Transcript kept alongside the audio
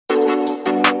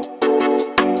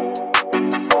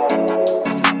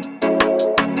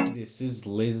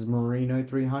Liz Marino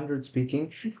 300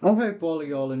 speaking. I hope all of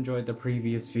y'all enjoyed the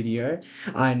previous video.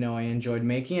 I know I enjoyed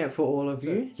making it for all of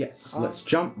you. Yes, let's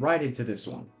jump right into this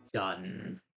one.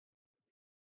 Done.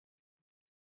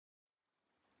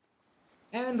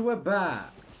 And we're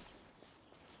back.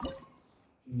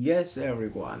 Yes,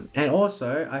 everyone. And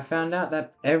also, I found out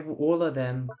that all of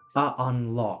them are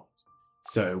unlocked.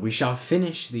 So we shall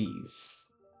finish these.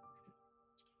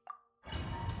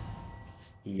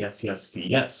 Yes, yes,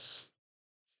 yes.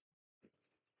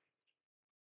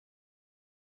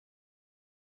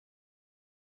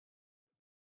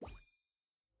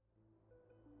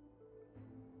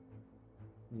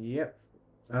 Yep.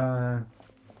 And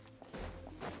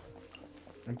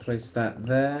place that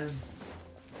there.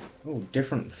 Oh,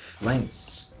 different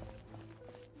flanks.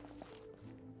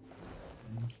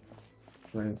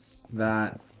 Place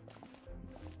that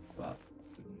up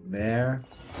there.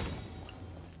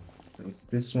 Place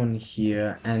this one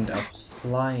here and a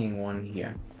flying one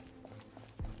here.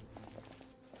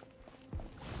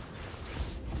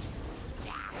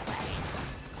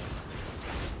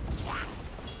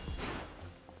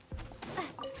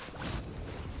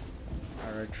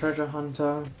 Our treasure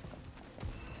hunter.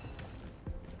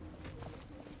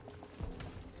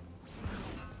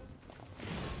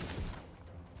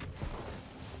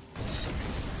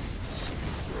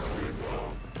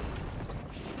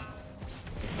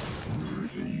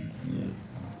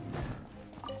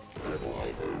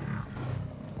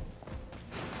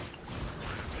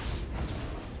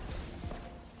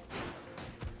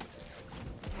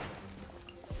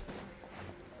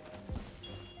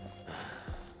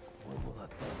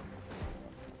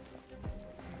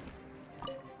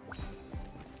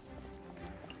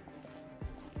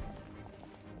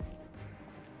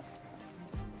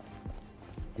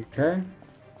 Okay.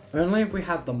 Only if we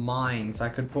had the mines, I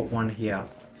could put one here.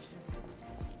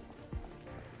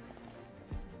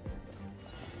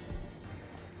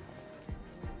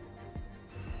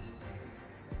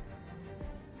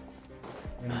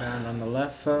 Inbound on the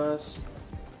left first.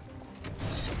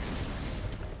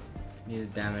 Need to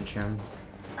damage him.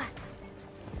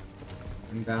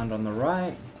 Inbound on the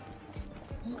right.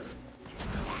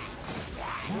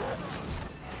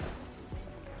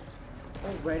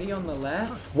 Already on the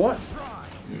left? What?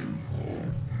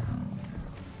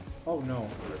 Oh no.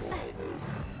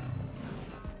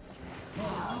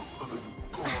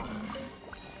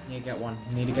 Need to get one.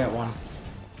 Need to get one.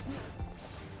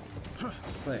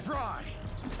 Click.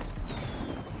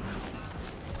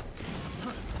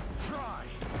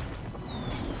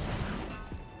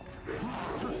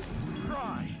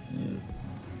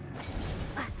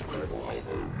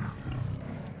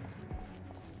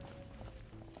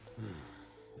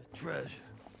 The treasure.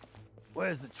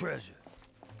 Where's the treasure?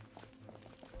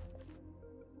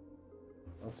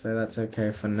 I'll say that's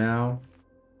okay for now.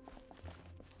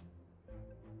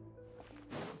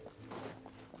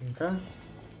 Okay.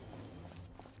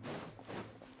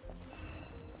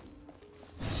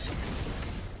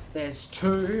 There's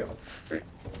two.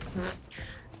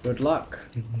 Good luck.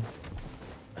 When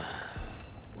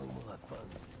will I find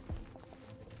them?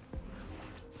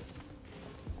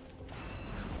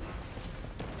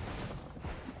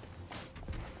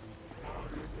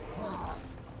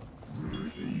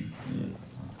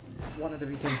 One of the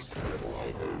beacons.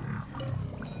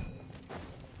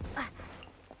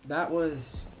 That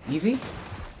was easy?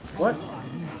 What?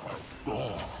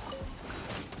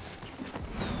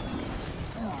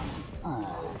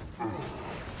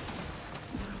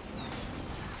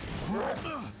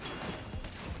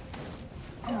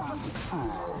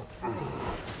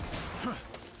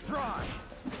 Fry!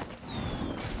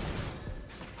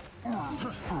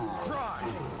 Fry!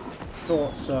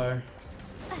 Thought so.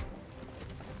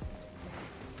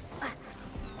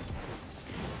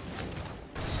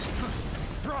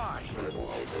 Fry!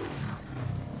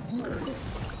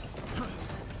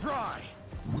 Fry!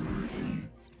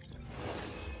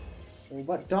 All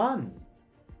but done.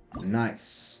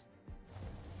 Nice.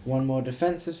 One more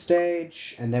defensive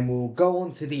stage, and then we'll go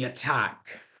on to the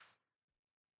attack.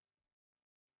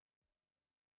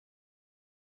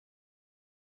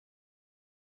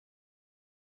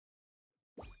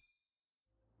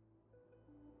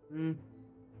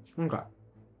 Okay.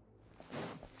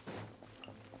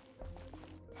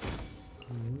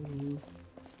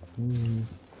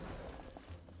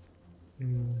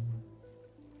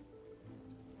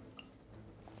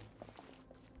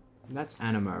 That's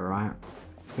anime, right?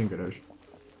 I think it is.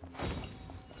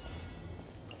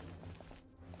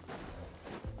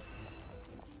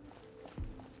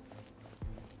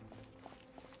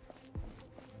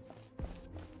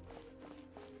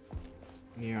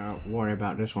 Yeah, worry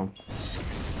about this one.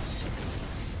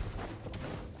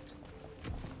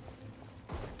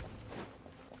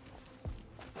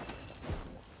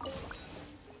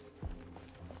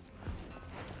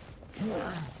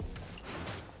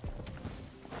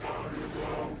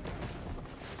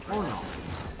 Oh no.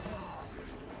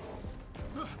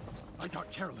 I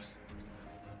got careless.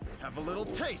 Have a little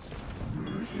taste.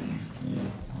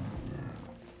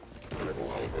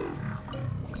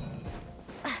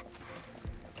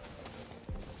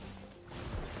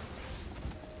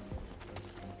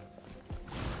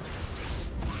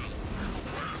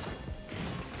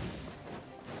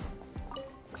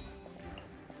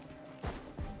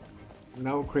 And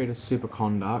that will create a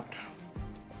superconduct.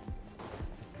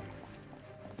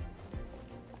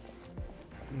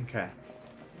 Okay.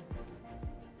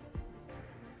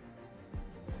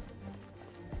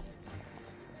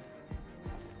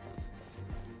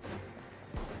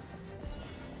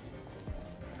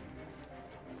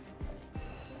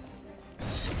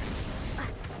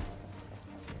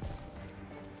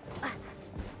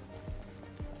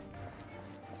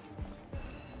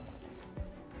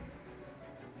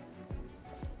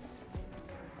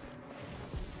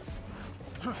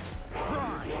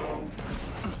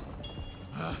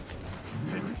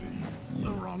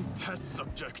 The wrong test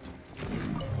subject.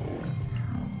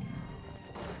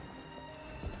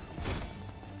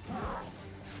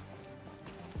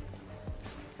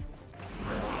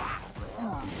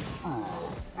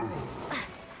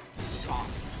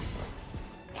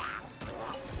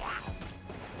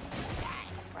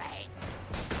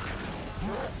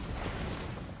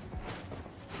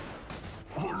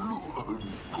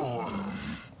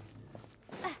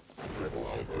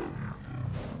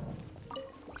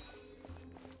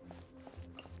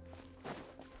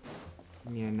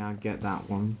 Yeah, now get that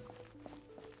one.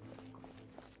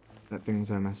 That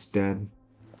thing's almost dead.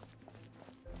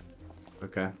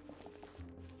 Okay.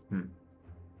 When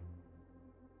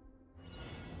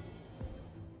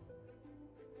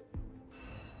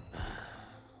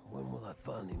will I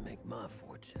finally make my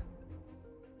fortune?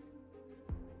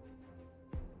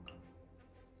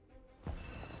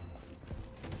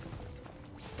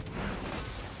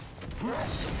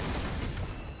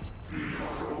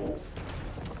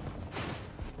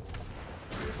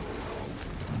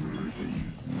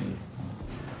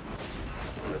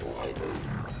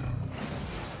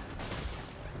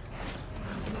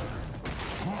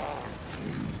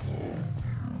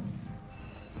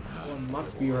 One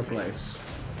must be replaced.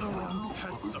 The wrong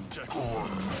test subject.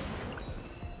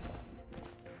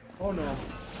 Oh no.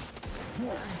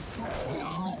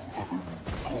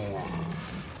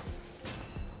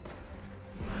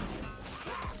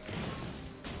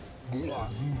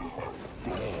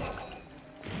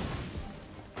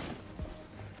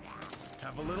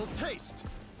 Have a little taste.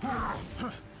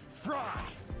 Fry.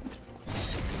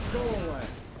 Go away.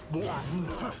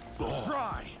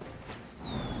 Fry.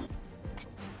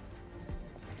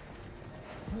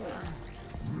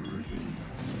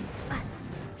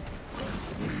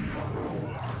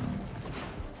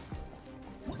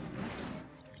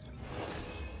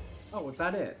 Oh, was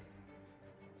that it?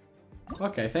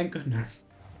 Okay, thank goodness.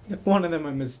 One of them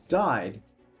almost died.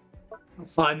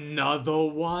 Another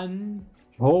one?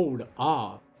 Hold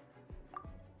up.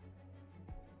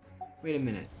 Wait a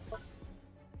minute.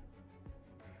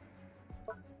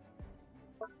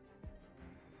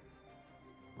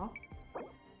 Huh?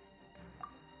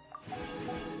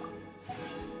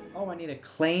 Oh, I need to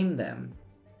claim them.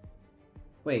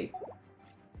 Wait.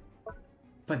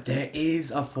 But there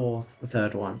is a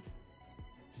third one.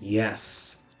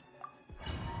 Yes.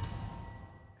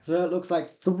 So it looks like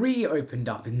 3 opened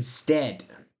up instead.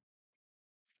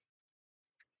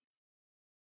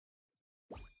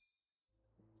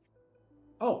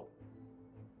 Oh.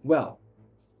 Well.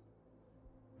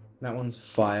 That one's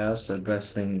fire, so the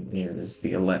best thing here is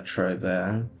the electro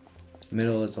there.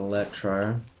 Middle is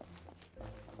electro.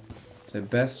 So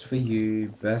best for you,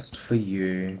 best for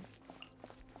you.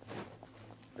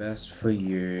 Best for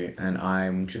you, and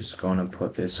I'm just gonna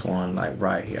put this one like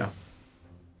right here.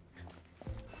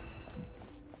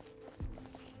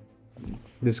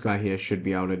 This guy here should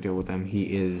be able to deal with them. He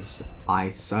is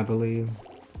ice, I believe.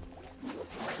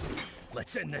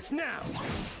 Let's end this now.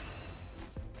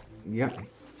 Yep.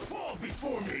 Fall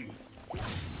before me.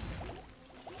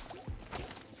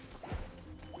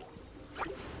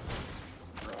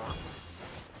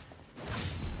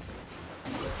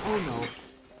 Oh no.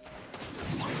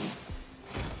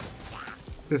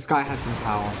 This guy has some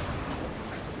power.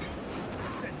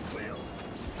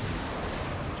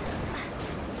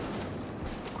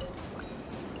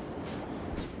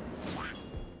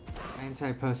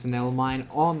 Anti-personnel mine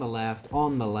on the left,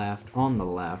 on the left, on the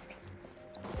left.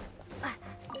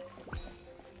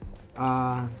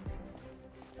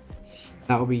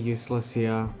 That will be useless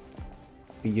here.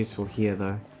 Be useful here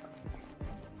though.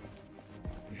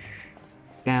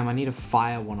 Damn, I need a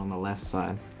fire one on the left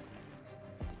side.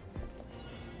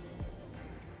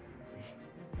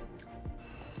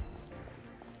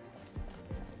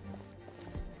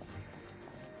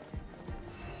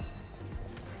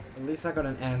 At least I got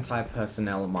an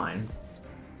anti-personnel mine.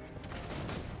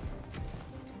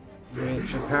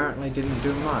 Which apparently didn't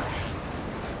do much.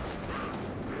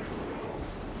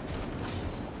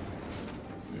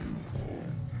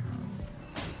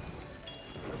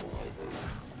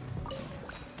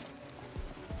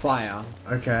 Fire,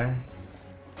 okay.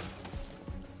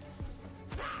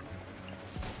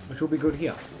 Which will be good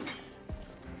here.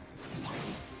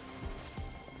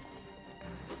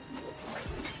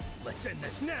 Let's end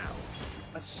this now.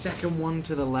 A second one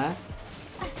to the left.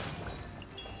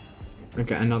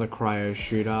 Okay, another cryo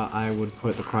shooter. I would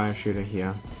put the cryo shooter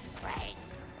here.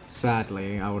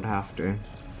 Sadly, I would have to.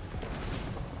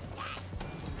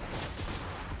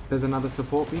 There's another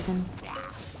support beacon.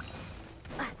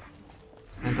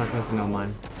 Anti-personnel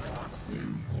mine.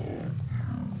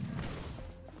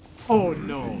 Oh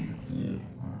no!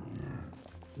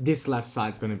 This left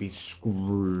side's gonna be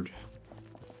screwed.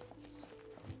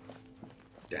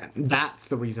 Damn, that's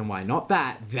the reason why. Not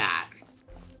that, that.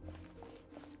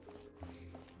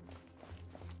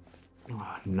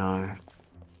 Oh no.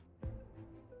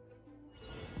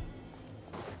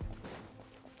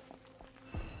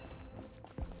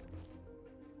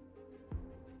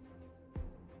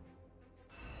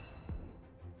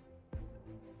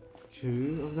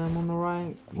 Two of them on the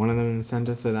right, one of them in the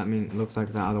center, so that means looks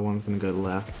like the other one's gonna go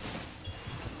left.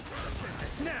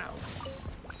 Now.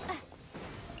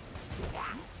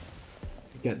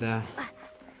 Get there.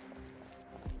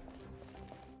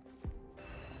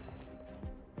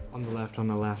 On the left,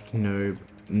 no,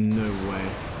 no way.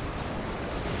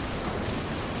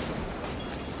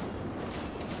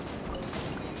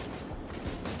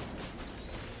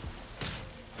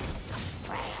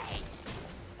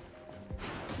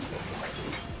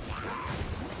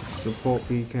 Support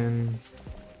beacon.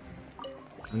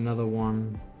 Another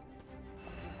one.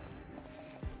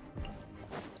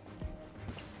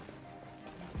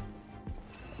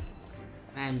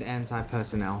 And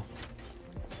anti-personnel.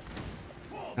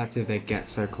 That's if they get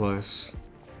so close.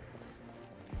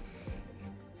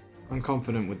 I'm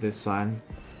confident with this side.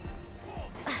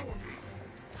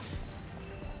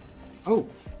 Oh!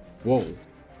 Whoa.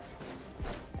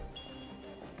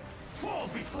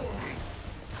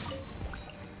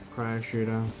 Cryo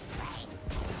shooter.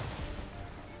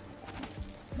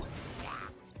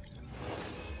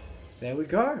 There we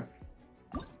go.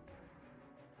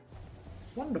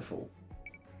 Wonderful.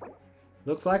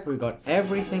 Looks like we got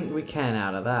everything we can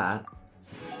out of that.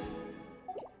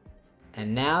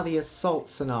 And now the assault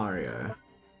scenario.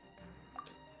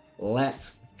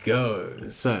 Let's go.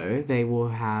 So they will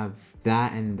have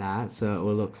that and that. So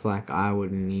it looks like I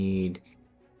would need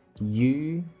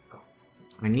you.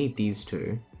 I need these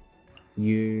two.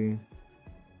 You.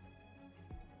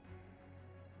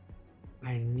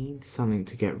 I need something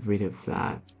to get rid of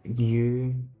that.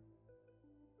 You.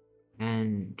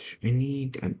 And I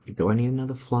need, do I need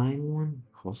another flying one?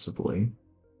 Possibly.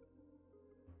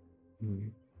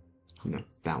 No,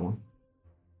 that one.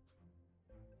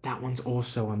 That one's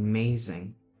also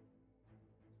amazing.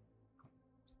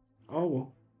 Oh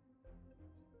well.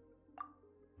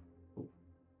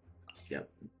 Yep.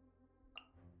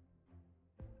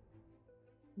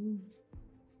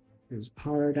 There's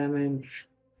power damage.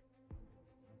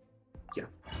 Yeah.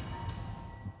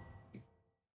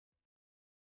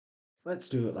 Let's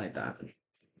do it like that.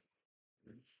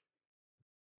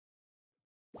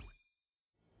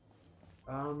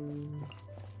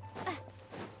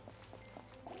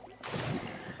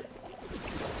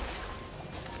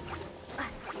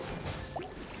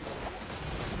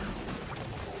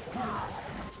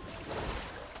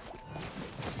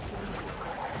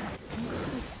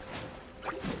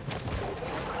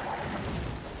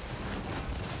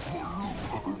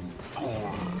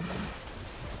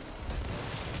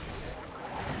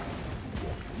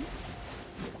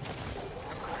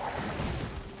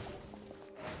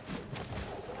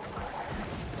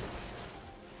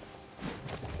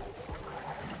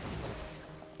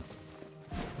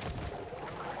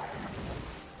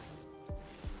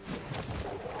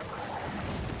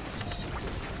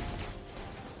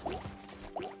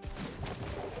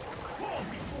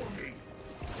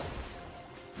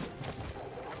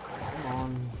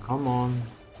 Come on.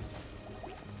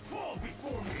 Fall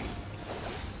before me.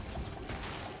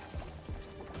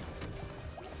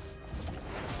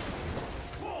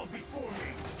 Fall before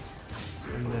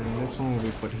me. And then this one will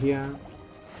be put here.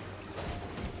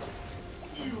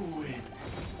 You win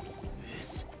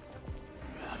this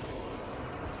battle.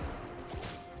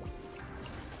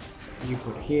 You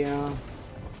put here.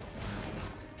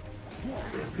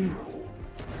 Cool.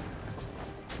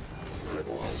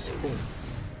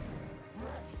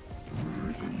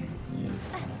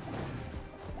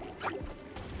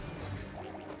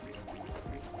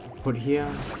 Put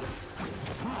here.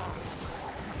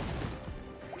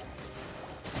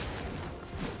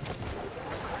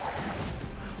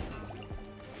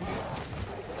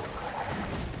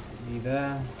 Be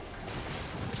there.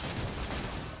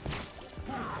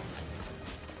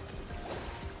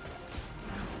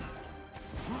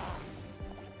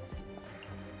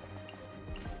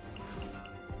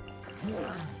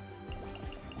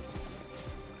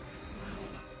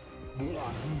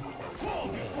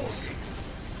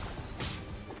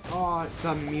 Oh, it's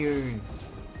immune.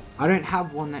 I don't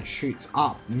have one that shoots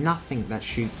up. Nothing that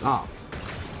shoots up.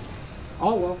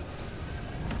 Oh well.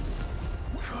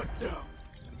 Cut down.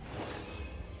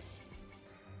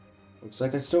 Looks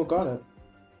like I still got it.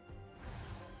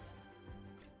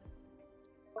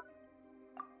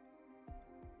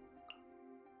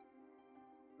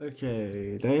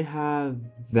 Okay, they have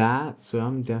that, so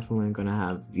I'm definitely gonna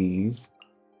have these.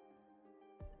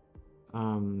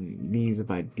 These are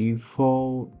by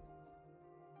default.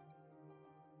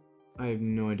 I have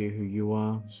no idea who you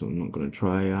are, so I'm not gonna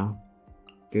try ya.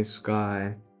 This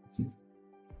guy.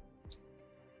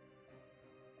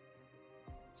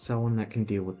 Someone that can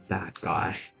deal with that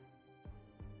guy.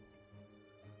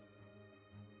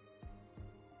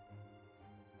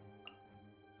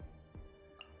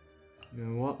 You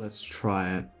know what? Let's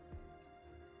try it.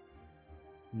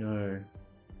 No.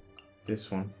 This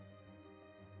one.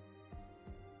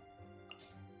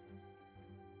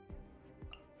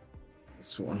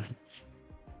 This one.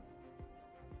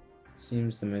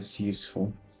 Seems the most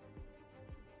useful.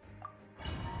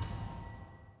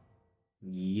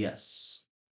 Yes.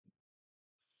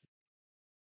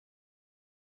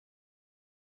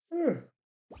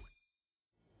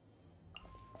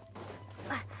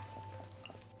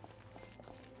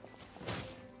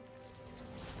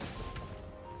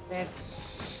 They're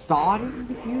starting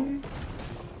with you?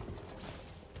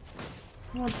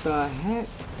 What the heck?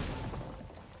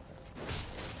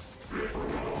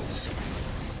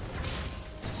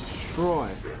 Destroy.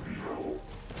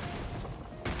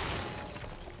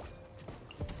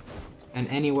 And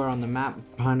anywhere on the map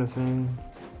kind of thing.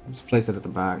 Just place it at the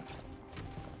back.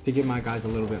 To give my guys a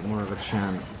little bit more of a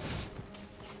chance.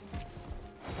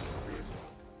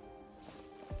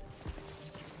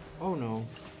 Oh no.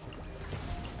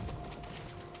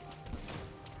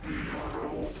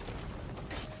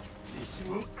 This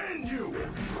will end you.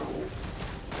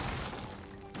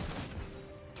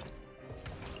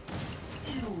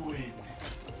 You win.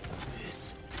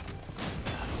 This.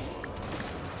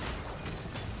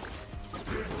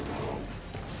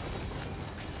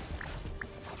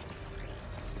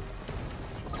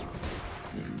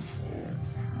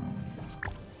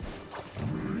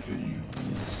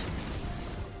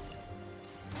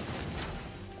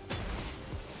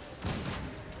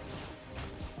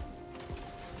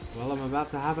 Well, I'm about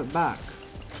to have it back.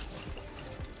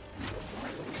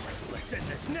 Let's end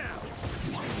this now.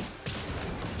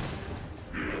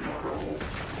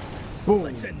 Boom.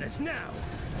 Let's end this now.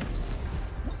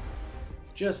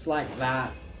 Just like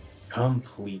that.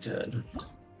 Completed.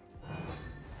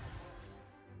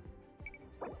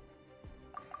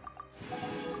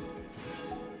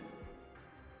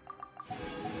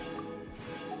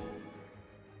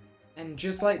 And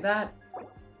just like that,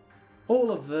 all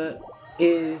of it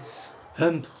is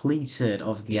completed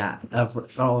of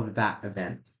that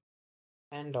event.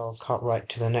 And I'll cut right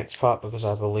to the next part because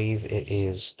I believe it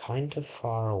is kind of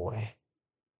far away.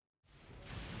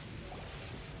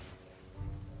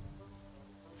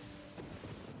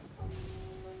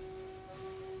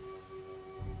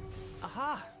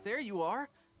 Aha! There you are.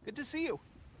 Good to see you.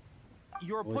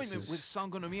 Your appointment with Voices.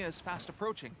 Sangonomiya is fast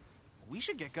approaching. We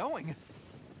should get going.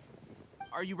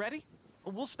 Are you ready?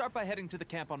 We'll start by heading to the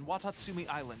camp on Watatsumi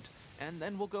Island, and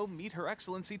then we'll go meet Her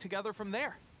Excellency together from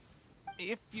there.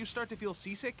 If you start to feel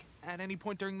seasick at any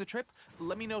point during the trip,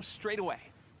 let me know straight away.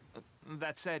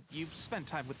 That said, you've spent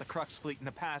time with the Crux fleet in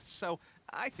the past, so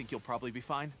I think you'll probably be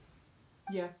fine.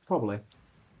 Yeah, probably.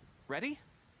 Ready?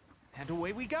 And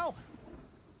away we go!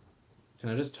 Can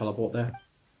I just teleport there?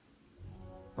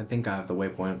 I think I have the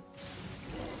waypoint.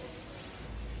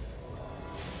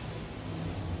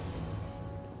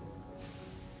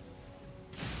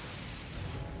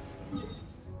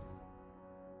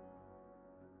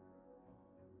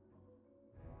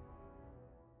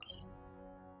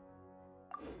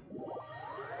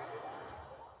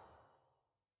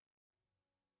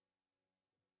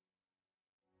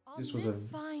 This On was a this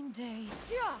fine day.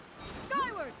 Yeah!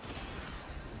 Skyward!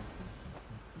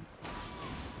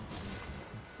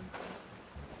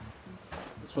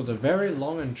 this was a very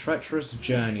long and treacherous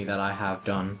journey that I have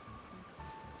done.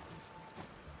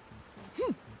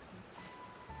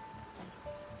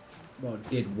 Well,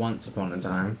 did once upon a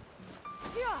time.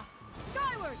 Yeah!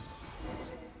 Skyward!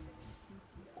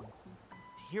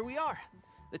 Here we are,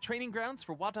 the training grounds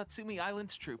for Watatsumi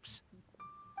Island's troops.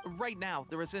 Right now,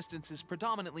 the resistance is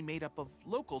predominantly made up of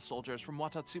local soldiers from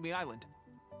Watatsumi Island.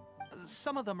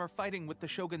 Some of them are fighting with the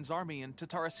Shogun's army in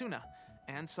Tatarasuna,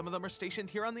 and some of them are stationed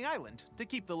here on the island to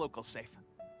keep the locals safe.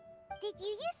 Did you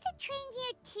used to train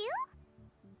here too?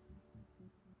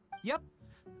 Yep.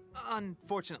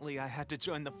 Unfortunately, I had to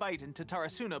join the fight in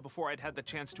Tatarasuna before I'd had the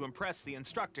chance to impress the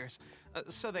instructors,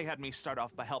 so they had me start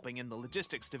off by helping in the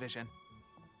logistics division.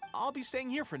 I'll be staying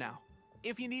here for now.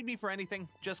 If you need me for anything,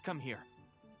 just come here.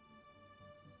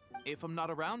 If I'm not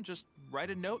around, just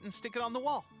write a note and stick it on the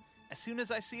wall. As soon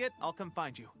as I see it, I'll come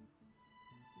find you.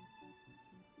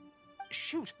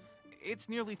 Shoot! It's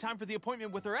nearly time for the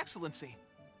appointment with Her Excellency.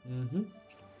 Mm-hmm.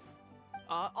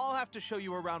 I'll have to show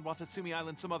you around Watatsumi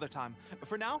Island some other time.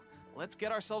 For now, let's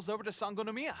get ourselves over to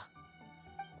Sangonomiya.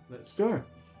 Let's go.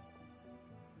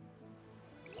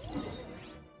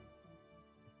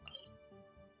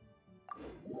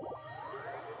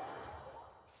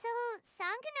 So,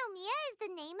 Sangonomiya is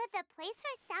the name of the place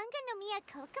where Sangonomiya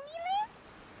Kokomi lives?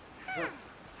 Huh.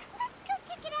 Let's go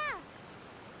check it out.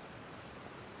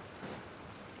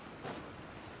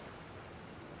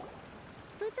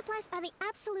 Food supplies are the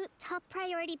absolute top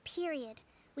priority, period.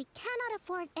 We cannot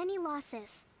afford any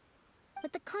losses.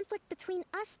 With the conflict between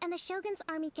us and the Shogun's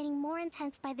army getting more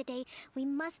intense by the day, we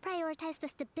must prioritize the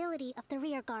stability of the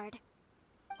rear guard.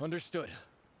 Understood.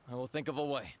 I will think of a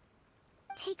way.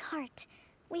 Take heart.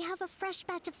 We have a fresh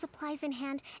batch of supplies in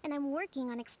hand, and I'm working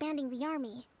on expanding the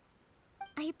army.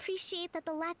 I appreciate that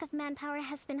the lack of manpower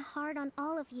has been hard on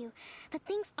all of you, but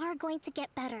things are going to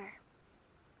get better.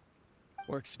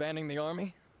 We're expanding the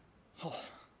army? Oh,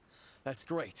 that's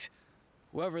great.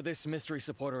 Whoever this mystery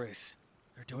supporter is,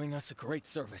 they're doing us a great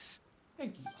service.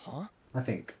 Thank you. Huh? I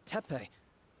think. Teppei,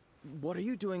 what are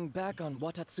you doing back on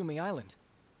Watatsumi Island?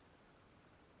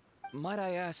 Might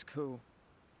I ask who?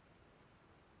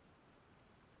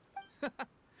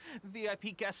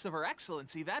 VIP guests of Her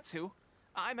Excellency, that's who.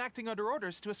 I'm acting under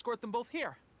orders to escort them both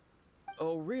here.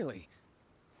 Oh, really?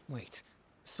 Wait,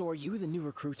 so are you the new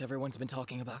recruit everyone's been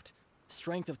talking about?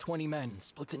 Strength of 20 men,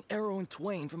 splits an arrow in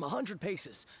twain from 100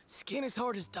 paces, skin as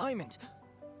hard as diamond.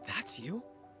 That's you?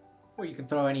 Well, you can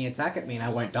throw any attack at me and I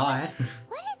won't die.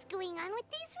 What is going on with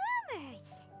these rumors?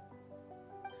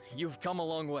 You've come a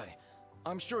long way.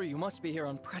 I'm sure you must be here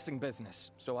on pressing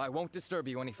business, so I won't disturb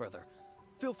you any further.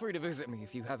 Feel free to visit me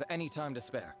if you have any time to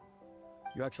spare.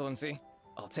 Your Excellency,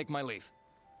 I'll take my leave.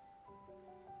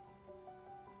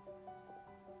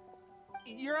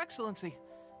 Your Excellency,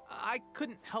 I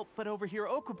couldn't help but overhear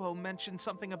Okubo mention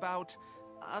something about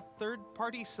a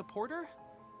third-party supporter?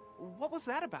 What was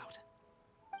that about?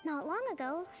 Not long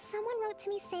ago, someone wrote to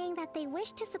me saying that they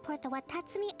wish to support the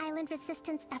Watatsumi Island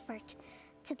resistance effort.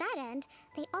 To that end,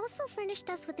 they also furnished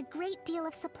us with a great deal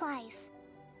of supplies.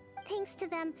 Thanks to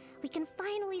them, we can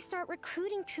finally start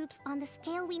recruiting troops on the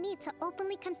scale we need to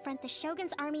openly confront the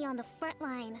Shogun's army on the front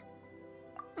line.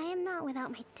 I am not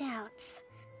without my doubts.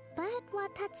 But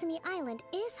Watatsumi Island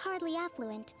is hardly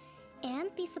affluent, and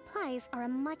these supplies are a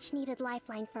much-needed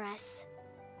lifeline for us.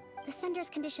 The sender's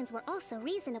conditions were also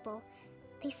reasonable.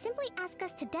 They simply ask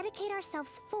us to dedicate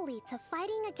ourselves fully to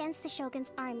fighting against the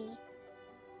Shogun's army.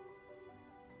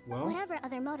 Well, Whatever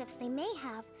other motives they may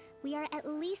have, we are at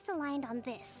least aligned on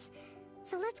this.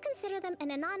 So let's consider them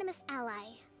an anonymous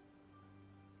ally.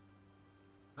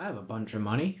 I have a bunch of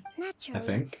money, Naturally, I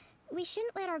think. we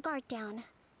shouldn't let our guard down.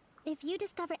 If you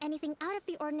discover anything out of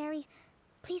the ordinary,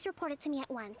 please report it to me at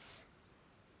once.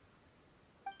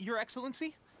 Your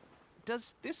Excellency,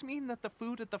 does this mean that the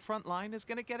food at the front line is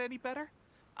gonna get any better?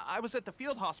 I was at the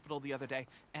field hospital the other day,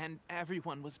 and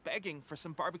everyone was begging for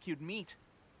some barbecued meat.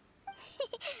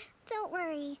 Don't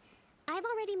worry. I've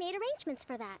already made arrangements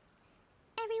for that.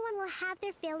 Everyone will have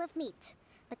their fill of meat.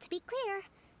 But to be clear,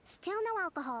 still no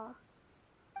alcohol.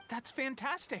 That's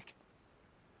fantastic!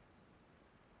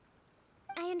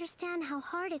 I understand how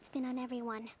hard it's been on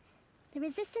everyone. The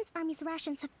Resistance Army's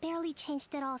rations have barely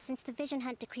changed at all since the Vision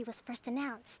Hunt decree was first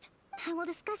announced. I will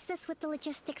discuss this with the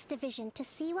Logistics Division to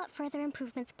see what further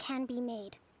improvements can be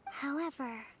made.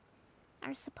 However,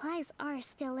 our supplies are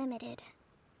still limited.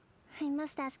 I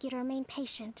must ask you to remain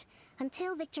patient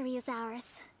until victory is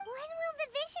ours. When will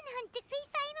the Vision Hunt decree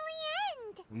finally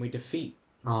end? And we defeat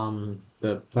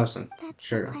The person. That's the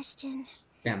Shogun. question.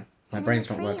 Damn, my And brain's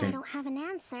I'm not afraid I working. don't have an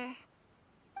answer.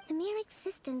 The mere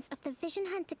existence of the Vision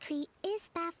Hunt Decree is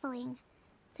baffling.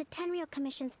 The Tenryou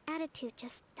Commission's attitude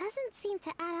just doesn't seem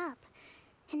to add up,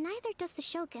 and neither does the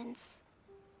Shogun's.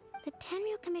 The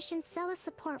Tenryou Commission's zealous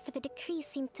support for the decree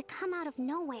seemed to come out of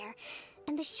nowhere,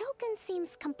 and the Shogun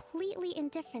seems completely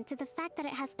indifferent to the fact that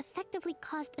it has effectively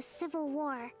caused a civil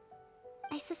war.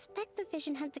 I suspect the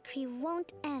Vision Hunt Decree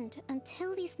won't end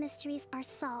until these mysteries are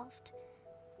solved.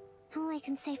 All I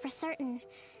can say for certain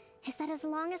is that as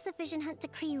long as the Vision Hunt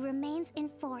Decree remains in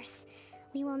force,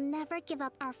 we will never give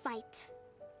up our fight.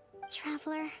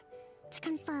 Traveler, to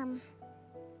confirm,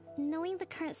 knowing the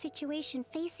current situation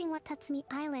facing Watatsumi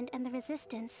Island and the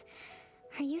Resistance,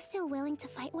 are you still willing to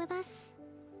fight with us?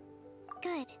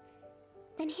 Good.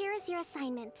 Then here is your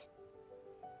assignment.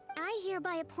 I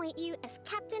hereby appoint you as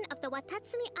Captain of the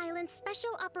Watatsumi Island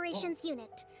Special Operations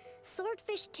Unit,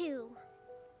 Swordfish 2.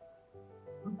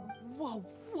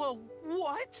 Whoa,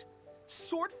 what?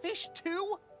 Swordfish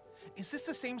 2? Is this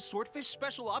the same Swordfish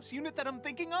Special Ops unit that I'm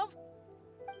thinking of?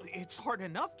 It's hard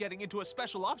enough getting into a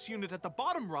Special Ops unit at the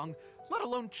bottom rung, let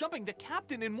alone jumping to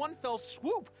Captain in one fell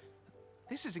swoop.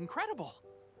 This is incredible.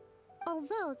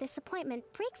 Although this appointment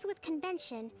breaks with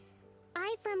convention,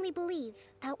 I firmly believe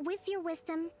that with your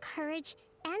wisdom, courage,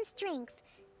 and strength,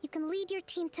 you can lead your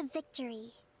team to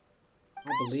victory. I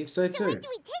believe so So too. when do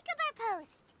we take up our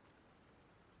post?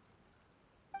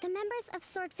 The members of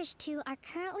Swordfish 2 are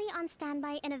currently on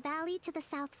standby in a valley to the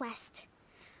southwest.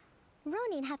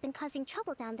 Ronin have been causing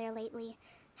trouble down there lately,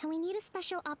 and we need a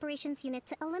special operations unit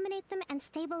to eliminate them and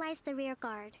stabilize the rear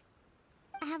guard.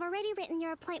 I have already written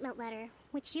your appointment letter,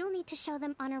 which you'll need to show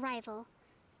them on arrival.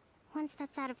 Once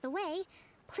that's out of the way,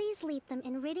 please lead them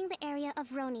in ridding the area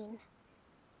of Ronin.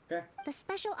 Okay. The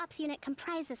Special Ops unit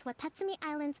comprises Watatsumi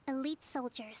Island's elite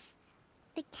soldiers.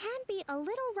 They can be a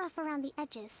little rough around the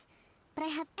edges, but I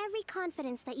have every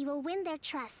confidence that you will win their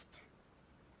trust.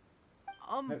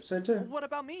 Hope so too. What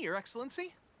about me, Your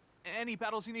Excellency? Any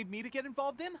battles you need me to get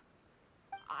involved in?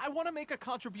 I want to make a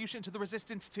contribution to the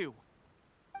Resistance too.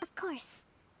 Of course.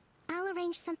 I'll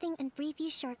arrange something and brief you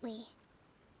shortly.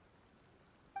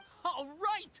 All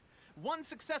right! One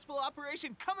successful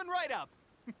operation coming right up!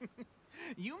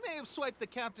 You may have swiped the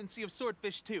captaincy of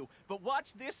Swordfish 2, but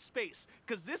watch this space,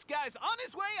 because this guy's on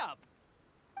his way up!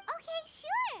 Okay,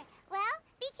 sure. Well,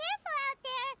 be careful out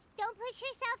there. Don't push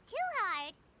yourself too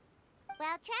hard.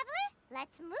 Well, Traveler,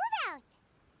 let's move out.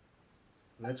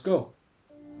 Let's go.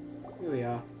 Here we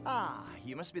are. Ah,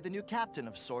 you must be the new captain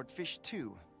of Swordfish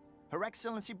 2. Her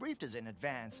Excellency briefed us in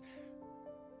advance.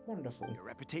 Wonderful. Your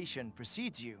reputation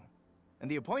precedes you, and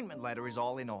the appointment letter is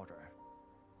all in order.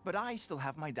 But I still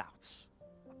have my doubts.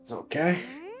 It's okay.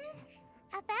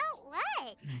 About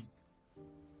what?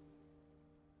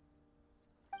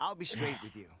 I'll be straight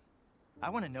with you. I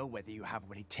want to know whether you have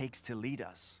what it takes to lead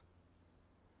us.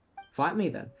 Fight me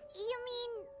then. You mean,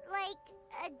 like,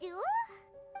 a duel?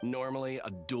 Normally, a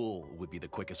duel would be the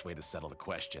quickest way to settle the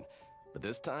question. But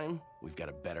this time, we've got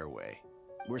a better way.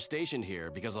 We're stationed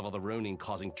here because of all the Ronin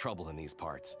causing trouble in these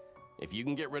parts. If you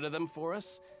can get rid of them for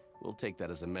us, we'll take that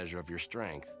as a measure of your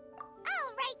strength.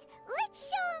 All right, let's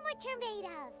show 'em what you're made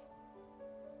of.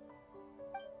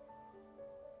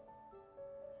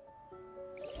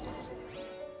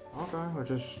 Okay, we'll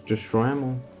just destroy them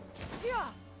all. Yeah!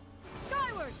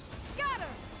 Skyward!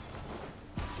 Scatter!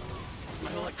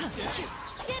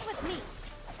 Get with me!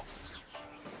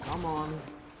 Come on.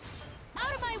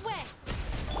 Out of my way!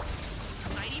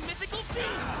 Mighty mythical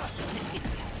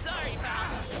beast! Sorry, pal.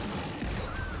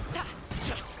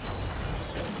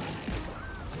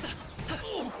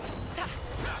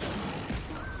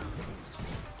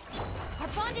 Our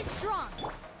bond is strong!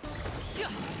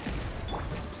 Drop!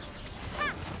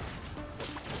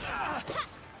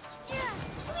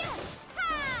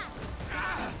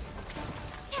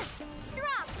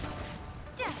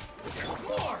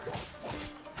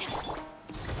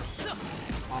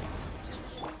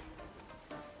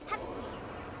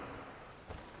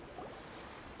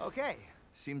 Okay,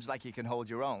 seems like you can hold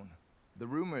your own. The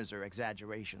rumors are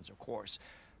exaggerations, of course,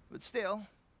 but still,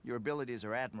 your abilities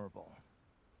are admirable.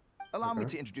 Allow me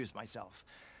to introduce myself.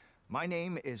 My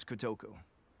name is Kotoku,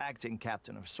 acting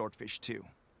captain of Swordfish 2.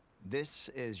 This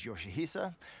is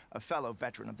Yoshihisa, a fellow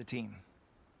veteran of the team.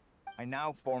 I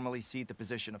now formally cede the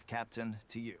position of captain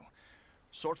to you.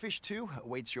 Swordfish 2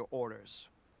 awaits your orders.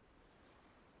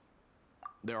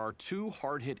 There are 2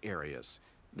 hard-hit areas.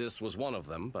 This was one of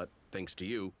them, but thanks to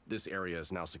you, this area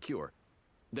is now secure.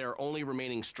 Their only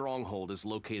remaining stronghold is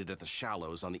located at the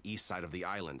shallows on the east side of the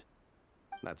island.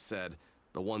 That said,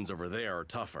 the ones over there are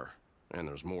tougher, and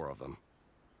there's more of them.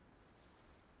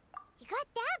 You got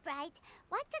that right.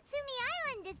 Watatsumi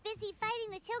Island is busy fighting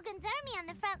the Shogun's army on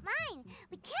the front line.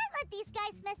 We can't let these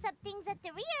guys mess up things at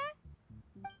the rear.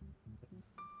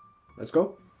 Let's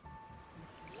go.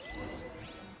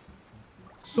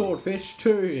 Swordfish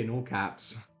 2 in all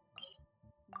caps.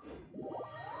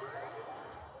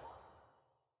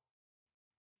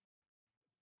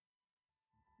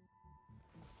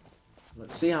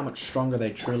 Let's see how much stronger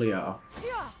they truly are.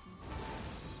 There's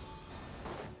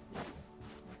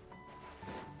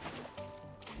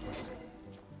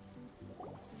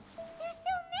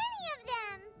so many of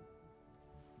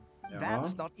them.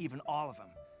 That's not even all of them.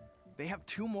 They have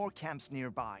 2 more camps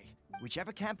nearby.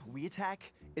 Whichever camp we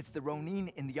attack, it's the Ronin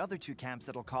in the other 2 camps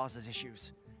that'll cause us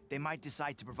issues. They might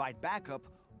decide to provide backup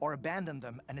or abandon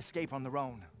them and escape on their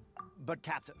own. But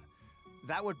Captain,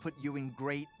 that would put you in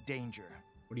great danger.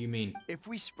 What do you mean? If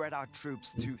we spread our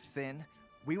troops too thin,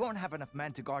 we won't have enough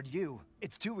men to guard you.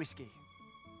 It's too risky.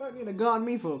 Don't need to guard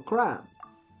me for crap.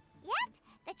 Yep,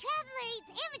 the Traveler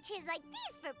eats amateurs like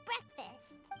these for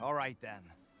breakfast. All right then.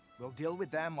 We'll deal with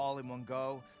them all in one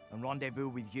go and rendezvous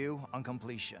with you on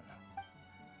completion.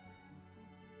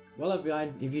 Well,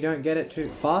 if you don't get it too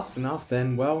fast enough,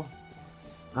 then, well,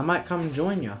 I might come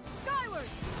join you. Skyward!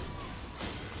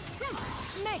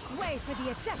 Make way for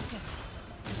the Adeptus!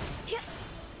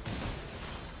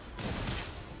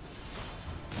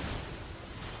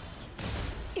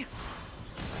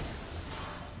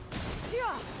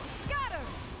 Scatter!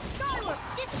 Skyward!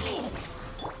 Disappear!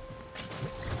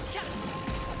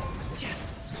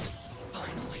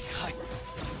 Finally,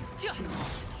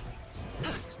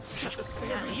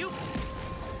 now you.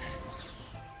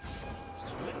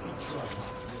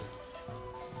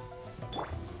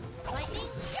 Lightning,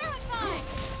 terrified!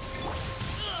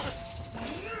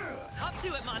 Up to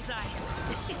it, Manzai.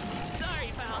 Sorry,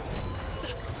 pal.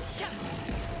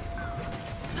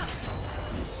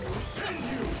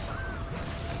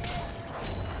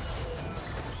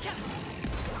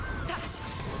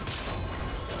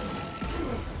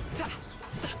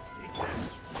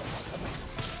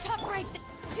 Top right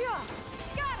here!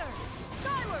 Scatter!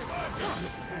 Skyward!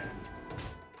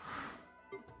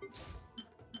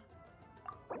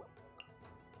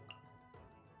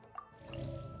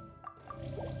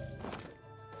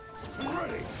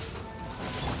 Ready!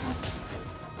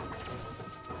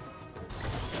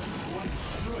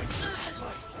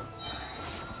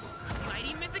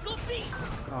 Mighty mythical beast.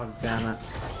 Oh, damn it.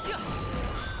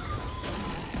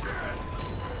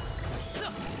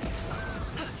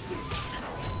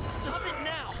 Stop it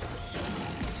now.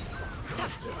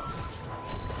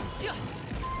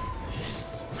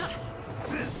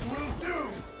 This will do!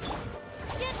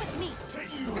 Stand with me!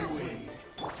 Take you away!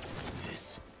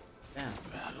 Damn.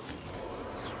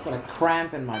 Got a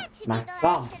cramp in That should my be the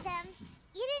thumb. last of them.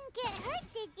 You didn't get hurt,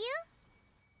 did you?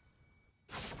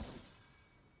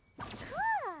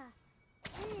 Cool.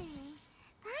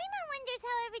 Paimon wonders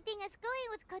how everything is going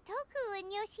with Kotoku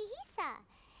and Yoshihisa.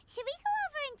 Should we go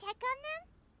over and check on them?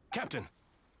 Captain!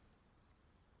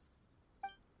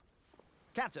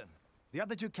 Captain, the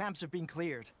other 2 camps have been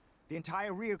cleared. The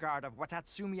entire rearguard of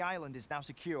Watatsumi Island is now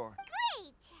secure.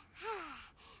 Great!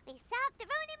 We solved the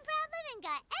Ronin problem and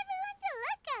got everyone to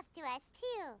look after us,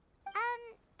 too.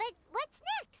 But what's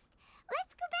next?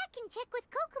 Let's go back and check with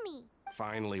Kokumi.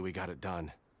 Finally, we got it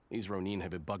done. These Ronin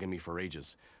have been bugging me for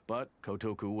ages, but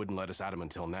Kotoku wouldn't let us at him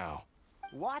until now.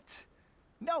 What?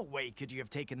 No way could you have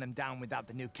taken them down without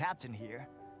the new captain here.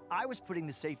 I was putting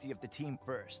the safety of the team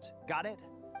first. Got it?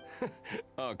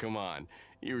 Oh, come on.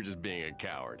 You were just being a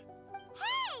coward.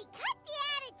 Hey, cut the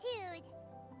attitude!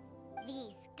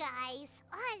 These guys,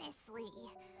 honestly.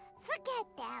 Forget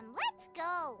them. Let's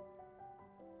go.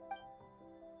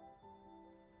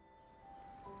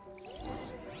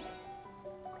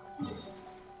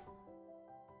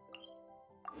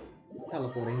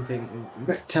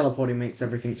 Teleporting makes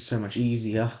everything so much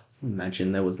easier.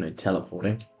 Imagine there was no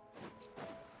teleporting.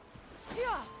 Here!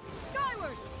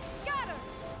 Skyward! Scatter!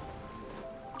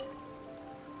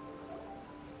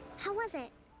 How was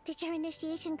it? Did your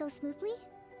initiation go smoothly?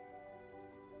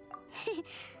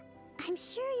 I'm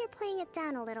sure you're playing it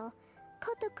down a little.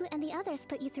 Kotoku and the others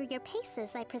put you through your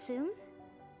paces, I presume.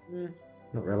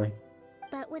 Not really.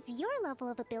 But with your level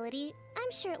of ability,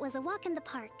 I'm sure it was a walk in the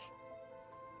park.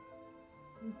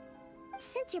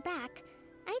 Since you're back,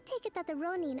 I take it that the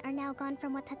Ronin are now gone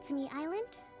from Watatsumi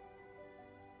Island?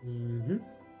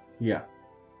 Yeah.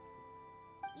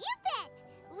 You bet!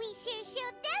 We sure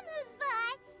showed them who's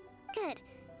boss! Good.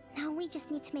 Now we just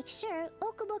need to make sure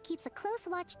Okubo keeps a close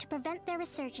watch to prevent their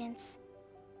resurgence.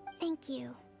 Thank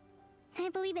you. I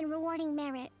believe in rewarding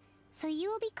merit, so you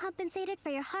will be compensated for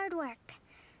your hard work.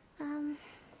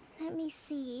 Let me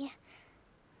see.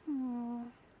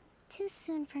 Too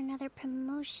soon for another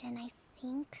promotion, I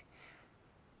think.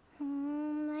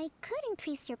 I could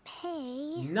increase your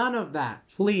pay. None of that,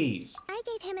 please. I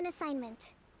gave him an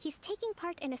assignment. He's taking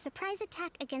part in a surprise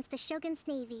attack against the Shogun's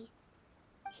navy.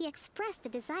 He expressed a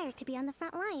desire to be on the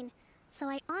front line, so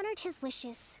I honored his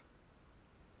wishes.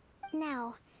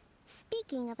 Now,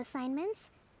 speaking of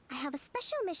assignments, I have a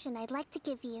special mission I'd like to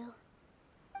give you.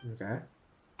 Okay.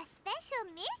 A special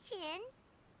mission?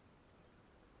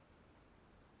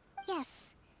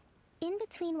 Yes. In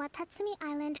between Watatsumi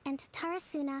Island and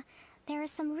Tarasuna, there are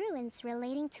some ruins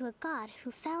relating to a god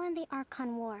who fell in the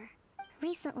Archon War.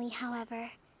 Recently,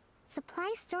 however,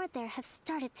 supplies stored there have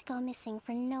started to go missing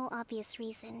for no obvious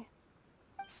reason.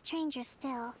 Stranger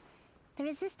still, the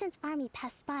Resistance army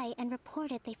passed by and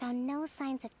reported they found no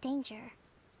signs of danger.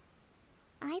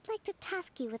 I'd like to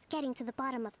task you with getting to the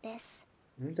bottom of this.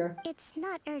 Okay. It's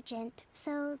not urgent,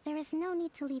 so there is no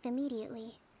need to leave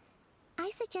immediately. I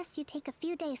suggest you take a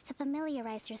few days to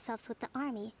familiarize yourselves with the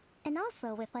army, and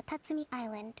also with Watatsumi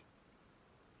Island.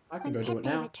 I can When go do it Teppei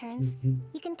now. returns,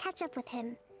 you can catch up with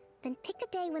him. Then pick a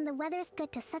day when the weather's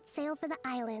good to set sail for the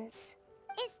islands.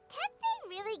 Is Teppei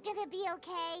really gonna be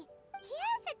okay? He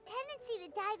has a tendency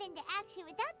to dive into action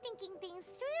without thinking things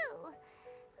through.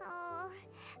 Oh,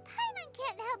 Paimon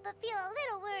can't help but feel a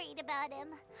little worried about him.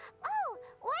 Oh,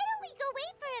 why don't we go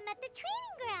wait for him at the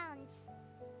training grounds?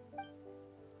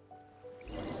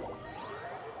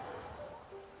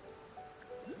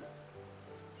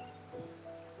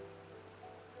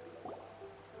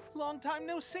 Long time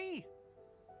no see.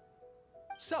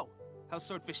 So, how's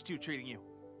Swordfish 2 treating you?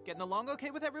 Getting along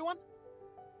okay with everyone?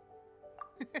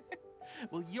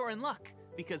 Well, you're in luck,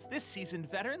 because this seasoned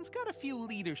veteran's got a few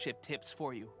leadership tips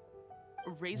for you.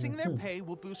 Raising their pay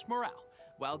will boost morale,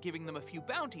 while giving them a few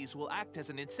bounties will act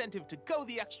as an incentive to go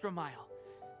the extra mile.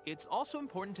 It's also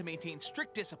important to maintain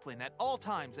strict discipline at all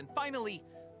times, and finally...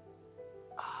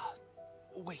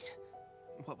 wait,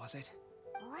 what was it?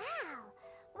 Wow,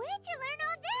 where'd you learn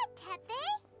all that, Teppei?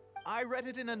 I read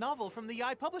it in a novel from the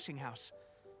Eye Publishing House.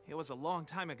 It was a long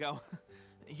time ago.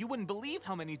 You wouldn't believe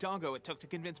how many dongo it took to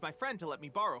convince my friend to let me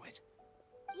borrow it.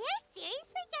 You're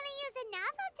seriously gonna use a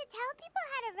novel to tell people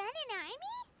how to run an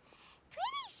army?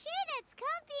 Pretty sure that's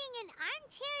called being an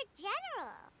armchair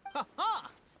general. Ha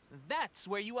ha! That's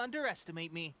where you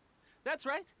underestimate me. That's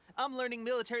right, I'm learning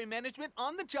military management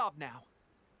on the job now.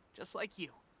 Just like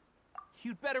you.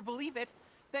 You'd better believe it.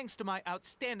 Thanks to my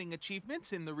outstanding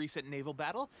achievements in the recent naval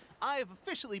battle, I have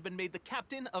officially been made the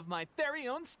captain of my very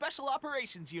own Special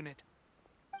Operations Unit.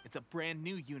 It's a brand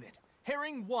new unit,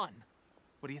 Herring 1.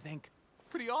 What do you think?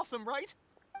 Pretty awesome, right?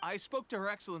 I spoke to Her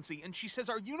Excellency, and she says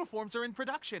our uniforms are in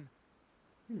production.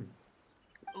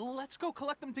 Let's go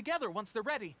collect them together once they're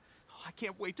ready. Oh, I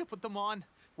can't wait to put them on.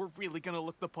 We're really gonna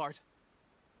look the part.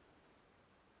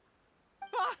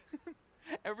 Ah!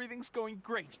 Everything's going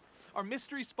great. Our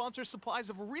mystery sponsor supplies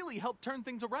have really helped turn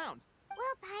things around.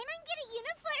 Will Paimon get a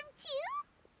uniform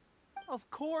too? Of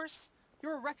course.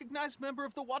 You're a recognized member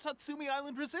of the Watatsumi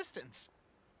Island Resistance.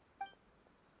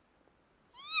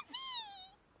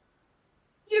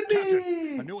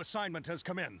 Captain, a new assignment has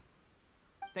come in.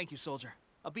 Thank you, soldier.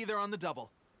 I'll be there on the double.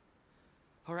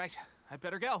 All right, I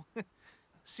better go.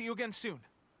 See you again soon.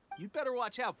 You'd better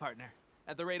watch out, partner.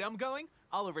 At the rate I'm going,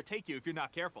 I'll overtake you if you're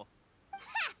not careful.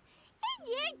 Ha! In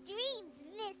your dreams,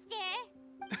 mister!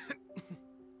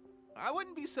 I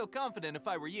wouldn't be so confident if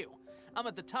I were you. I'm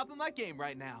at the top of my game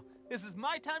right now. This is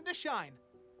my time to shine.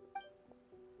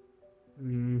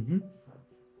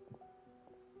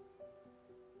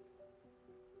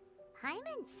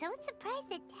 Paimon's so surprised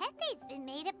that Teppei's been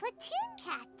made a platoon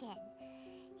captain.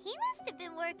 He must have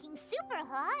been working super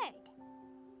hard.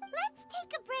 Let's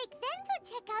take a break, then go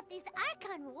check out these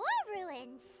Archon War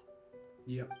ruins.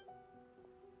 Yep.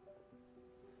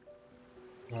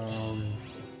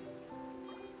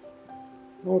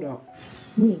 Hold up.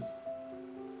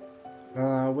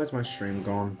 Where's my stream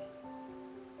gone?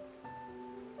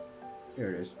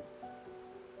 Here it is.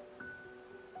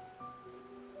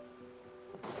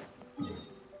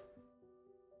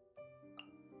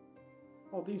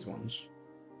 Oh, these ones.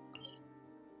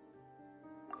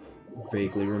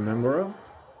 Vaguely remember.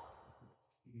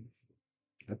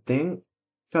 I think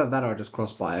that I just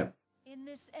crossed by it. In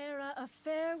this era of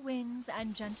fair winds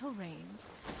and gentle rains.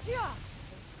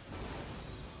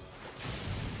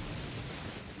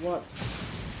 What?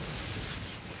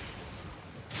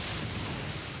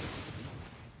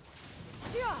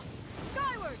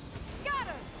 Skyward!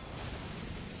 Scatter!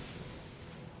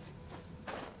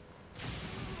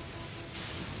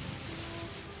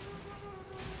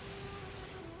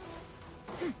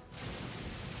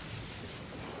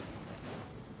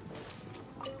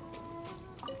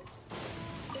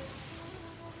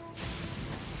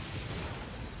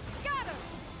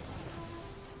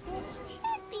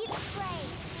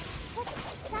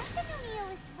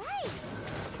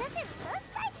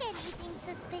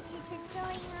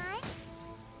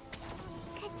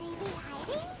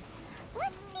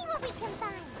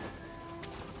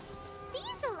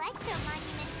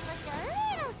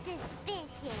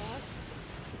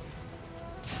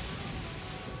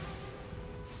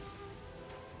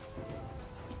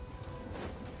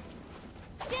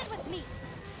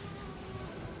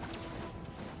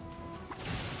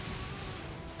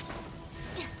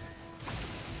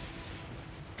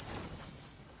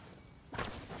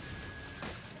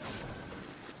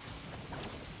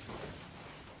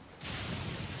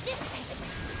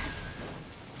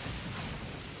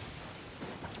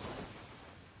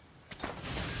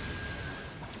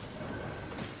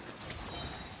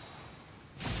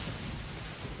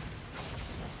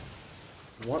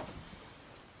 What?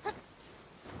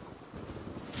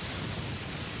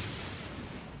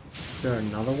 Is there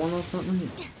another one or something?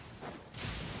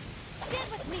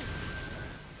 Stand with me.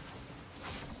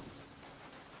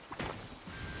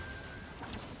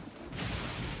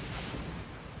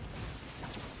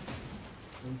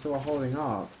 Until we're holding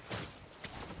up.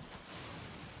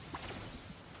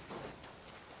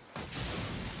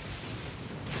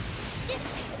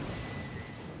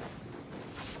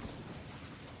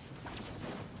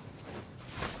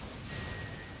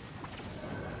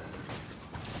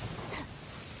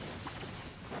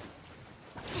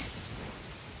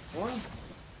 What?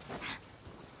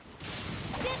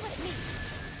 Stand with me.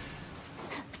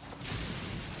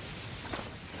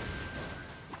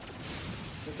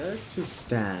 There's to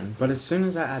stand, but as soon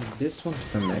as I add this one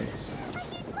to the mix.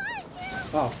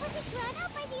 Oh. Was it drawn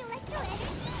out by the electro energy?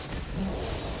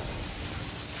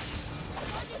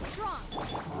 It's strong.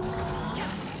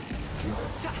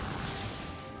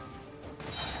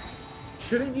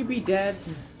 Shouldn't you be dead?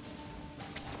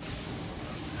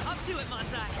 Up to it,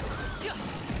 Manzai.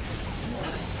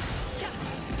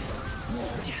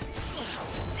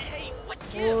 Hey, what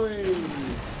gives? Oi!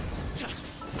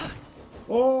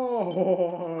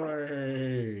 Oi!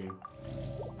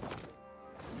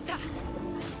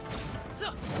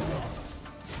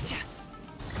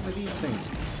 What are these things?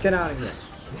 Get out of here.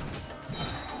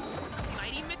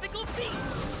 Mighty mythical beast.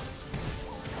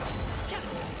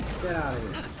 Get out of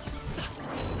here.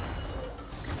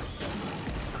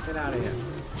 Get out of here.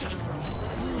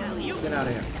 Get out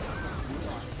of here.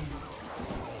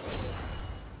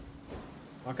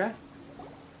 Okay.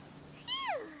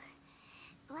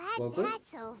 Glad Well, good.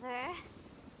 that's over.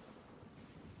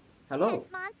 Hello.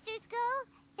 As monsters go,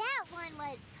 that one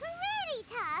was pretty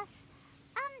tough.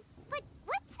 But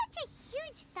what's such a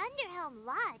huge Thunderhelm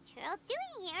Lodge Earl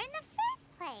doing here in the first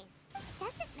place? It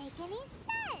doesn't make any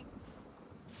sense.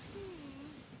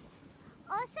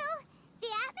 Also,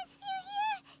 the atmosphere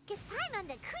here gives Paimon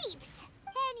the creeps.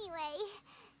 Anyway,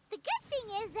 the good thing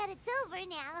is that it's over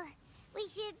now. We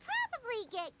should probably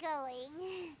get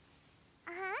going.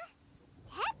 Uh-huh.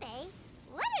 Tepe,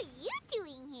 what are you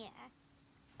doing here?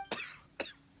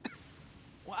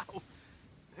 Wow,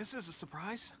 this is a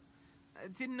surprise. I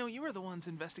didn't know you were the ones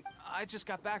investigating. I just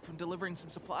got back from delivering some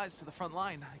supplies to the front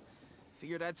line. I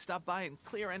figured I'd stop by and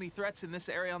clear any threats in this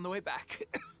area on the way back.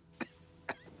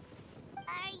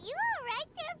 Are you alright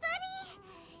there, buddy?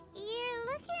 You're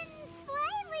looking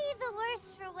slightly the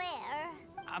worse for wear.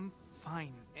 I'm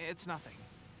fine. It's nothing.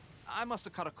 I must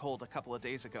have caught a cold a couple of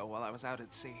days ago while I was out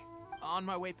at sea. On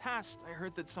my way past, I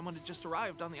heard that someone had just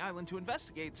arrived on the island to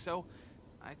investigate, so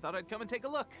I thought I'd come and take a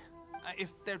look.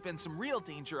 If there'd been some real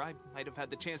danger, I might have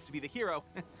had the chance to be the hero.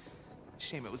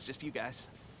 Shame it was just you guys.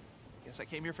 Guess I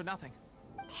came here for nothing.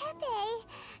 Tepe,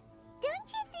 don't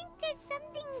you think there's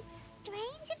something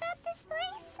strange about this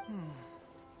place?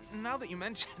 Now that you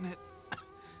mention it,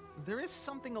 there is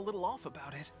something a little off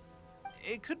about it.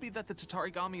 It could be that the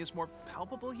Tatarigami is more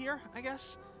palpable here, I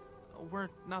guess. We're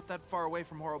not that far away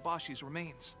from Orobashi's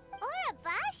remains.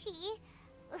 Orobashi?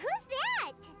 Who's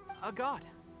that? A god.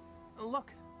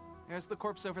 Look, there's the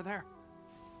corpse over there.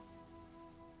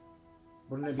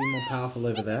 Wouldn't it be more powerful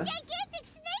over there? Gigantic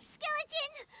snake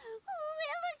skeleton! Oh,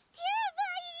 it looks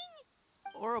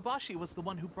terrifying! Orobashi was the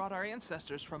one who brought our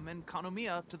ancestors from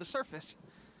Enkanomiya up to the surface.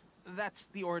 That's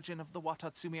the origin of the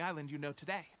Watatsumi Island you know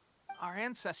today. Our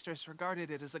ancestors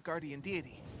regarded it as a guardian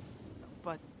deity.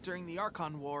 But during the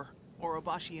Archon War,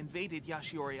 Orobashi invaded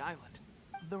Yashiori Island.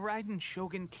 The Raiden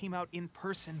Shogun came out in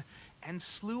person and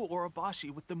slew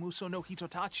Orobashi with the Muso no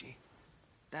Hitotachi.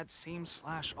 That same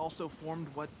slash also formed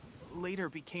what later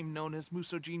became known as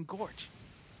Musojin Gorge.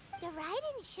 The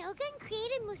Raiden Shogun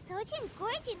created Musojin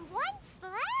Gorge in one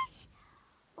slash?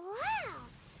 Wow,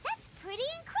 that's pretty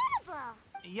incredible!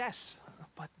 Yes,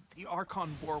 but the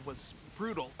Archon War was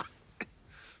brutal.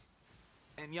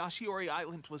 And Yashiori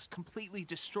Island was completely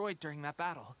destroyed during that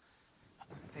battle.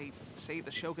 They say the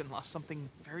Shogun lost something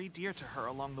very dear to her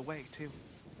along the way, too.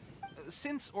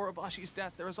 Since Orobashi's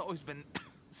death, there has always been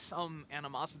some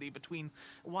animosity between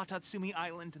Watatsumi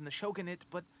Island and the Shogunate,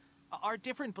 but our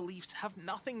different beliefs have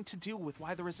nothing to do with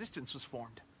why the resistance was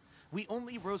formed. We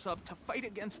only rose up to fight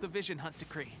against the Vision Hunt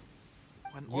Decree.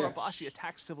 When Orobashi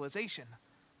attacked civilization,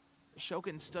 the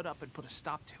Shogun stood up and put a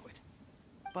stop to it.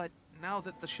 But now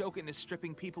that the Shogun is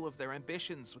stripping people of their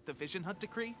ambitions with the Vision Hunt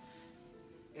Decree,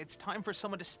 it's time for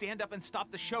someone to stand up and stop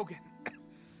the Shogun.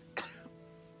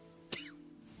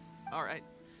 All right,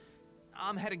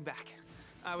 I'm heading back.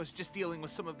 I was just dealing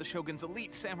with some of the Shogun's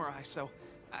elite samurai, so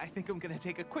I think I'm gonna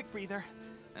take a quick breather,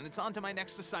 and it's on to my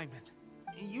next assignment.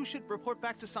 You should report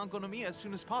back to Sangonomiya as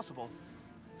soon as possible.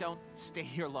 don't stay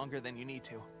here longer than you need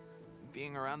to.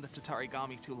 Being around the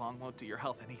Tatarigami too long won't do your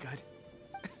health any good.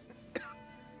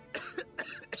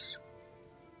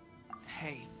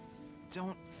 Hey,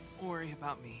 don't worry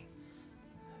about me.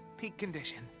 Peak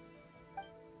condition.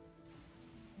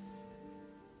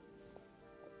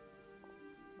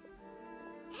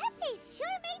 Teppei's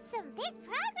sure made some big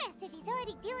progress if he's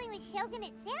already dealing with Shogun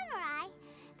and Samurai.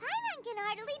 Paimon can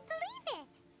hardly believe it.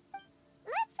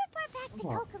 Let's report back to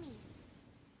Kokomi.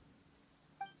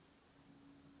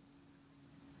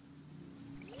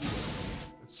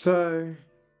 So,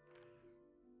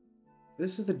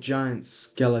 this is the giant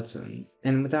skeleton,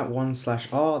 and with that one slash,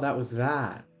 oh, that was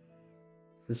that.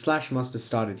 The slash must have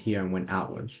started here and went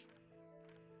outwards.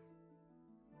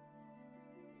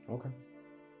 Okay.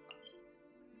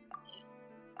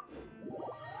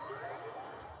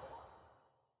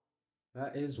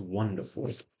 That is wonderful.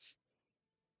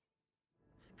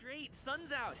 Great,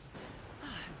 sun's out.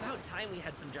 About time we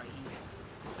had some dry heat.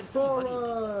 It's been so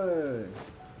muddy.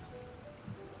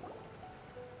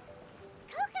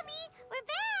 Kokomi, we're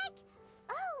back!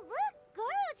 Oh, look,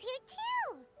 Goro's here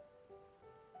too!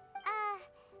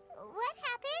 What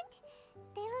happened?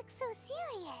 They look so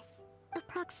serious.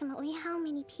 Approximately how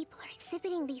many people are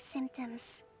exhibiting these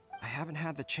symptoms? I haven't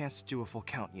had the chance to do a full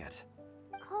count yet.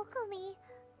 Kokomi,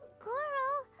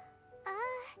 Goro,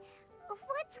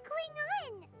 what's going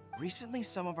on? Recently,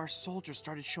 some of our soldiers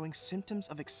started showing symptoms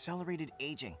of accelerated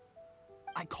aging.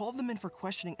 I called them in for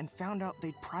questioning and found out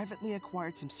they'd privately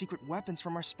acquired some secret weapons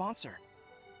from our sponsor.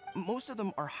 Most of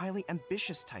them are highly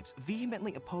ambitious types,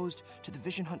 vehemently opposed to the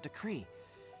Vision Hunt decree.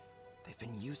 They've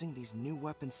been using these new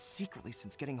weapons secretly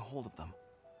since getting a hold of them.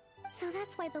 So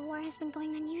that's why the war has been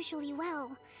going unusually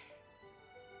well.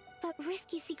 But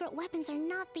risky secret weapons are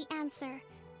not the answer.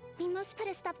 We must put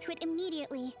a stop to it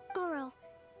immediately. Goro,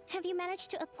 have you managed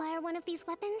to acquire one of these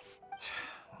weapons?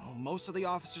 Well, most of the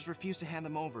officers refuse to hand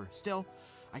them over. Still,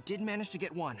 I did manage to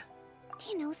get one. Do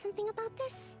you know something about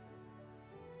this?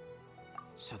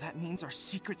 So that means our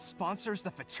secret sponsor is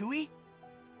the Fatui?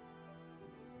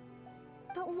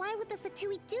 But why would the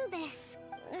Fatui do this?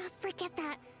 Forget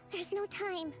that. There's no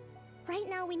time. Right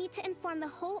now, we need to inform the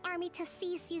whole army to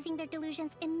cease using their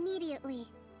delusions immediately.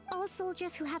 All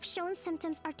soldiers who have shown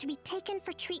symptoms are to be taken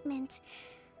for treatment.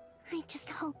 I just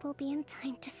hope we'll be in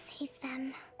time to save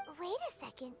them. Wait a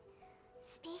second.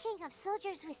 Speaking of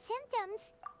soldiers with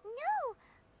symptoms, no!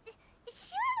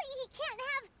 Surely he can't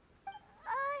have...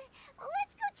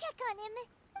 let's go check on him.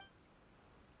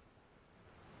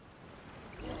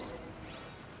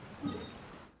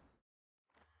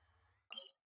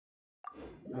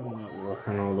 I'm not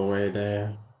walking all the way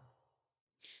there.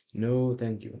 No,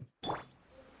 thank you.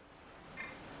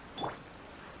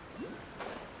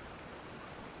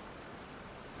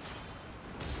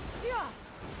 Yeah,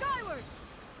 skyward!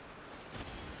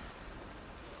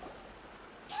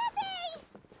 Teppei!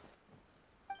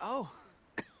 Oh.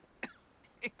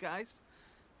 Hey guys.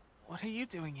 What are you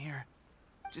doing here?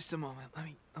 Just a moment. Let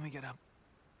me get up.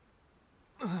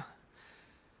 Ugh.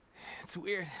 It's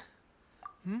weird.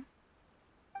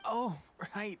 Oh,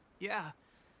 right. Yeah.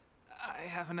 I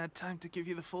haven't had time to give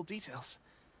you the full details.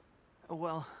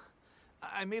 Well,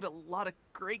 I made a lot of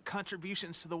great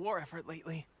contributions to the war effort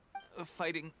lately.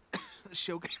 Fighting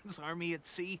Shogun's army at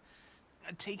sea,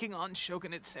 taking on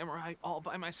Shogunate samurai all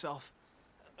by myself,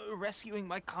 rescuing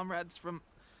my comrades from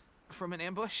an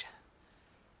ambush.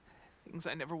 Things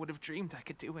I never would have dreamed I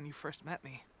could do when you first met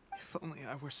me. If only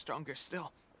I were stronger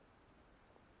still.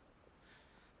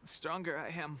 The stronger I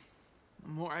am, the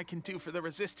more I can do for the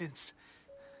Resistance.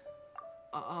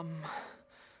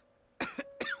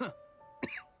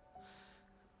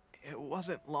 It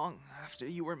wasn't long after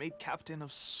you were made captain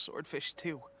of Swordfish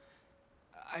 2.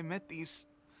 I met these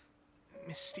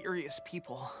mysterious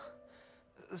people.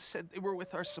 Said they were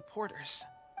with our supporters.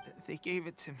 They gave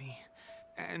it to me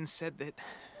and said that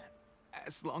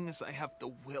as long as I have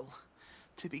the will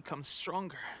to become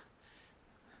stronger,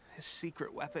 this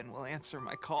secret weapon will answer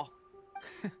my call.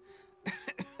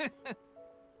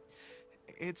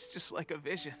 It's just like a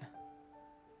vision,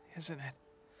 isn't it?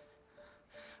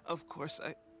 Of course,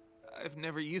 I've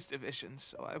never used a vision,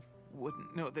 so I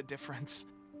wouldn't know the difference.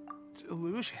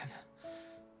 Delusion.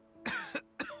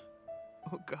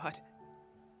 Oh God.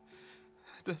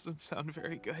 Doesn't sound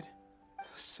very good.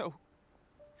 So,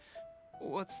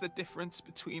 what's the difference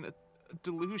between a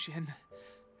delusion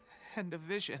and a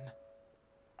vision?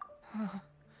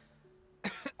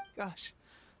 Gosh.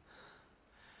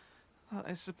 Well,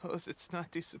 I suppose it's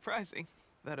not too surprising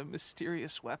that a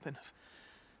mysterious weapon of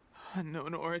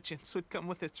unknown origins would come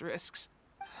with its risks.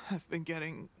 I've been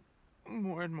getting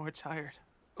more and more tired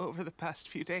over the past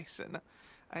few days, and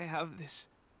I have this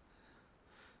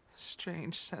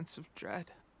strange sense of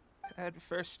dread. At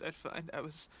first, I'd find I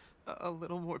was a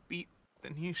little more beat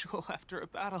than usual after a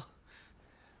battle.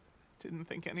 Didn't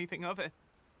think anything of it.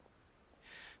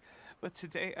 But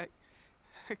today,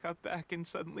 I got back and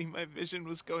suddenly my vision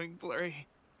was going blurry.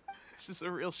 This is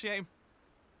a real shame.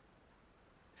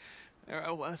 There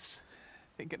I was,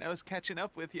 thinking I was catching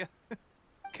up with you.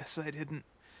 Guess I didn't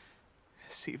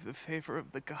receive the favor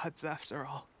of the gods after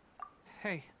all.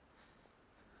 Hey,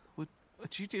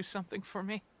 would you do something for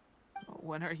me?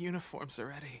 When our uniforms are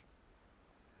ready,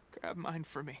 grab mine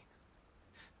for me.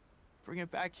 Bring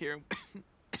it back here,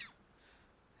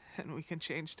 and we can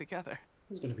change together.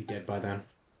 He's gonna be dead by then.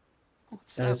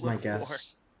 What's That that is my look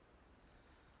guess. for?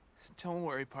 Don't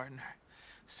worry, partner.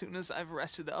 As soon as I've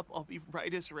rested up, I'll be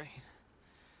right as rain.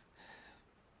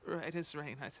 Right as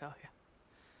rain, I tell you.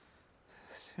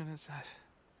 As soon as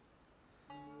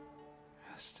I've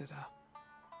rested up.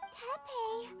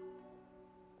 Tepe.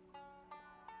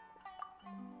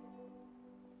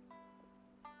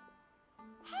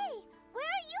 Hey,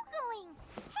 where are you going?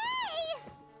 Hey!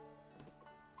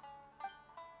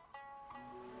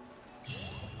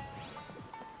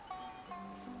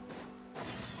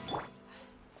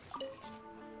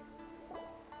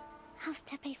 How's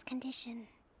Tepe's condition?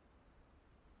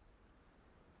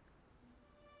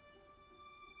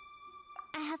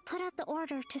 I have put out the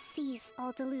order to seize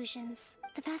all delusions.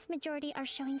 The vast majority are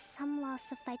showing some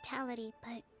loss of vitality,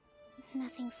 but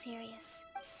nothing serious.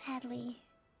 Sadly,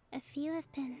 a few have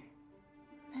been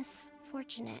less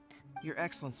fortunate. Your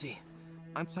Excellency,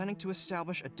 I'm planning to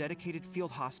establish a dedicated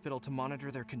field hospital to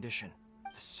monitor their condition.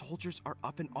 The soldiers are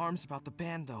up in arms about the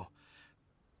ban, though.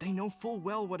 They know full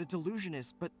well what a delusion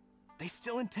is, but they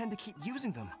still intend to keep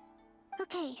using them.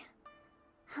 Okay,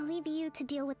 I'll leave you to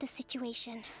deal with the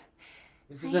situation.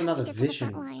 This is another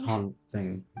vision hunt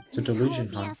thing. It's a delusion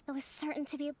this whole hunt. fiasco is certain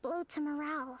to be a blow to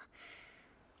morale.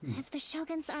 If the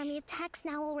Shogun's army attacks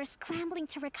now while we're scrambling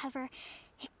to recover,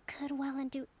 it could well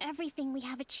undo everything we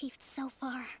have achieved so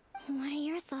far. What are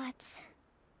your thoughts?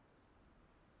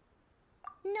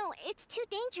 No, it's too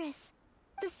dangerous.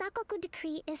 The Sakoku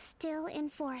decree is still in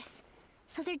force,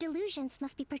 so their delusions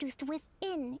must be produced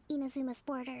within Inazuma's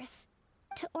borders.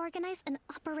 To organize an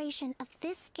operation of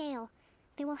this scale,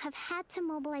 they will have had to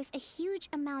mobilize a huge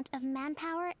amount of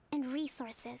manpower and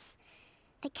resources.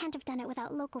 They can't have done it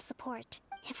without local support.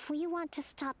 If we want to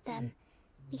stop them,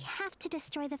 we have to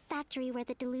destroy the factory where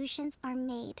the delusions are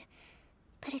made.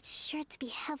 But it's sure to be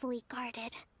heavily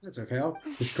guarded. That's okay, I'll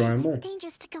destroy them all. It's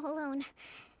dangerous to go alone.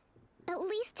 At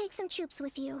least take some troops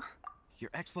with you.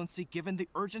 Your Excellency, given the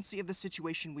urgency of the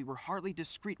situation, we were hardly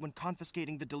discreet when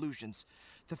confiscating the delusions.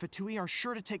 The Fatui are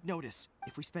sure to take notice.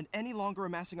 If we spend any longer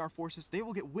amassing our forces, they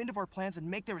will get wind of our plans and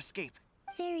make their escape.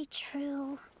 Very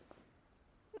true.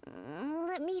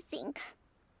 Let me think.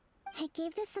 I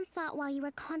gave this some thought while you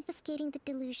were confiscating the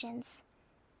delusions.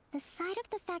 The side of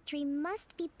the factory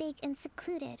must be big and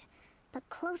secluded, but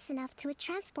close enough to a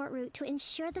transport route to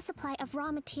ensure the supply of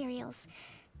raw materials.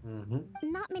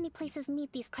 Not many places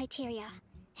meet these criteria.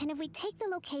 And if we take the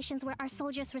locations where our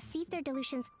soldiers receive their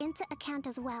delusions into account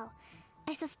as well,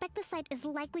 I suspect the site is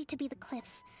likely to be the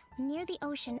cliffs, near the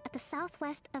ocean at the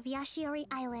southwest of Yashiori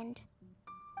Island.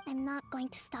 I'm not going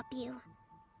to stop you,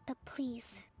 but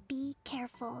please, be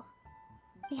careful.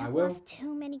 We have lost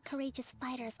too many courageous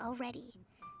fighters already.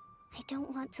 I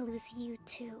don't want to lose you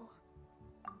too.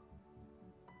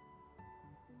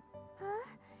 Huh?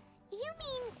 You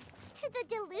mean to the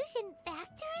delusion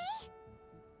factory?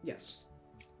 Yes.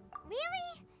 Really?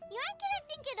 You aren't gonna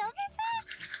think it over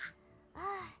first?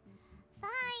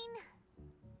 Fine.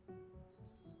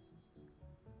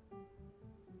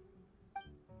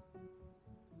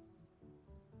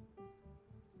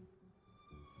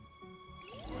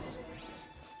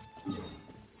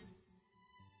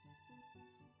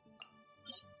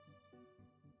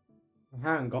 I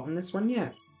haven't gotten this one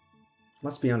yet.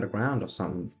 Must be underground or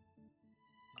something.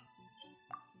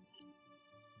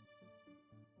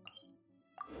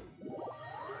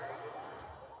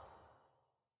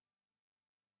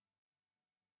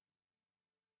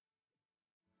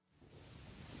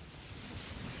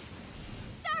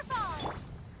 Starfall!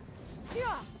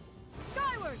 Yeah!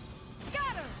 Skyward!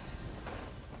 Scatter!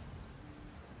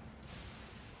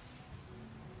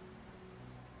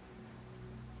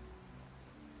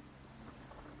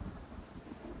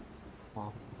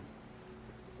 Wow.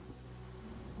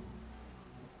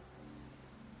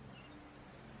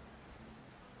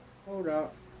 Hold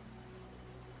up.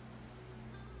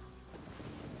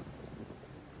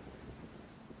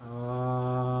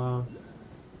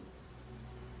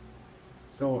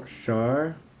 Thought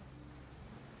so.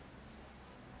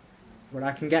 But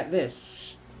I can get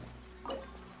this.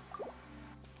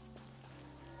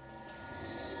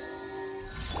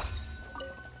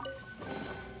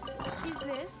 Is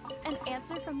this an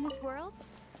answer from this world?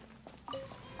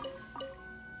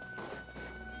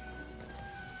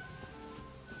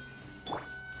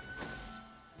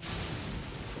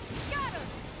 Got her!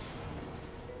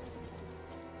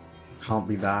 Can't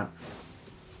be that.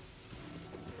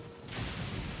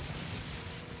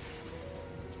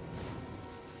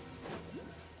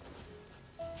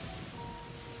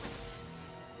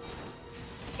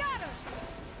 Got her!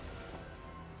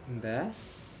 There.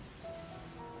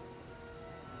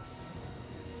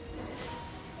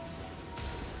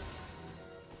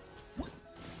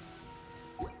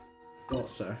 Thought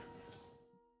so.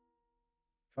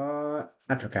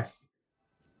 That's okay.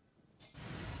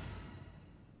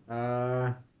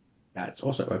 Yeah, it's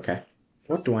also okay.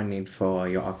 What do I need for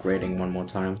your upgrading one more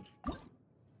time?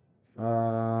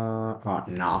 Oh,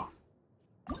 nah.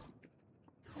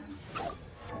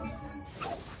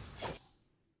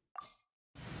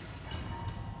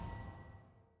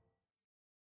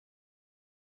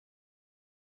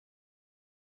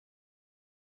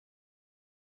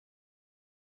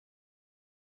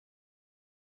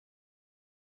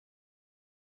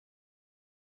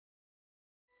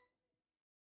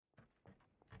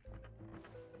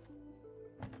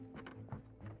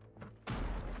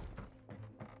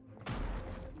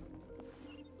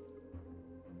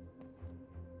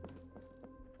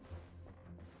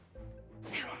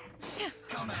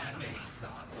 Come at me.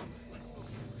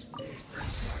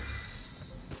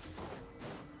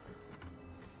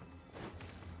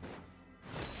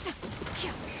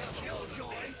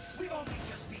 Killjoy, we've only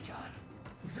just begun.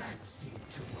 That seemed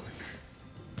to work.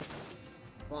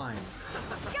 Fine.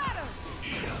 Got her!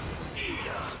 You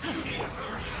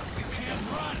can't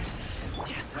run.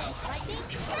 Lightning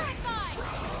terrified!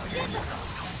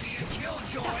 Don't be a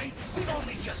killjoy. We've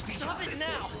only just begun. Stop it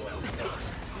now! Well done.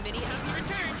 Mini happy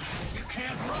returns! You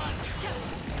can't run.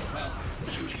 Well,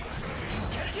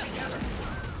 get it together.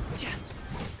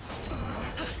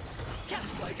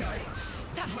 Seems like I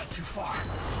went too far.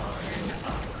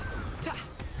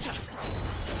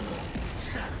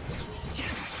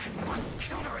 I must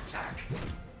counterattack.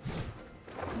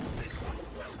 This was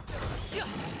well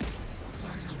done.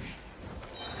 Finally.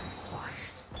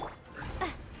 Quiet.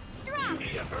 Drop! You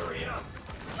need to hurry up.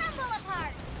 Crumble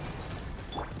apart!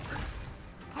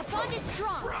 Our bond is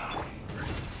strong! Fry.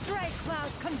 Stray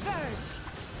clouds converge!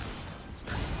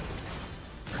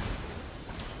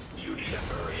 You need to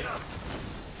hurry up.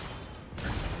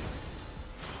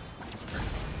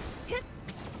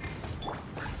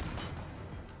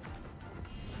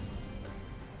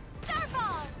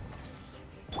 Starball!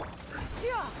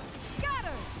 Yeah! Got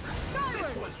her! This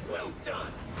Skyward! was well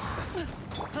done.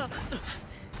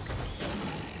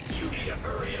 You need to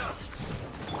hurry up.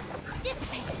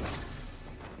 Dissipate!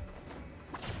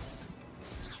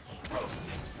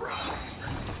 Roasting fry.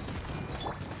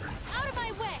 Out of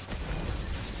my way!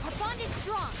 Our bond is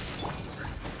strong!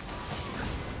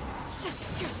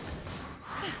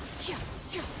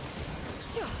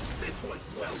 This was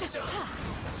well done.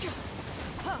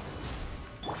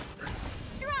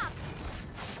 Drop!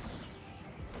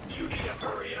 You need to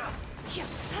hurry up.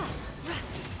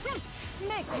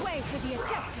 Make way for the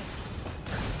Adeptus!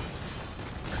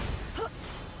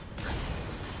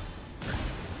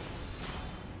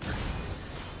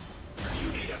 You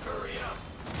need to hurry up.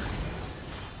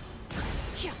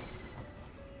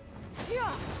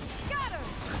 Yeah! Got her!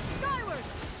 Skyward!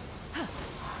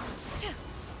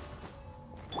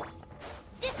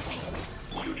 Dissipate!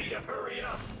 You need to hurry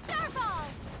up. Starball!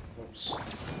 Oops.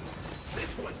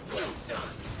 This was well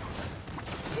done.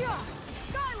 Yeah!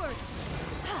 Skyward!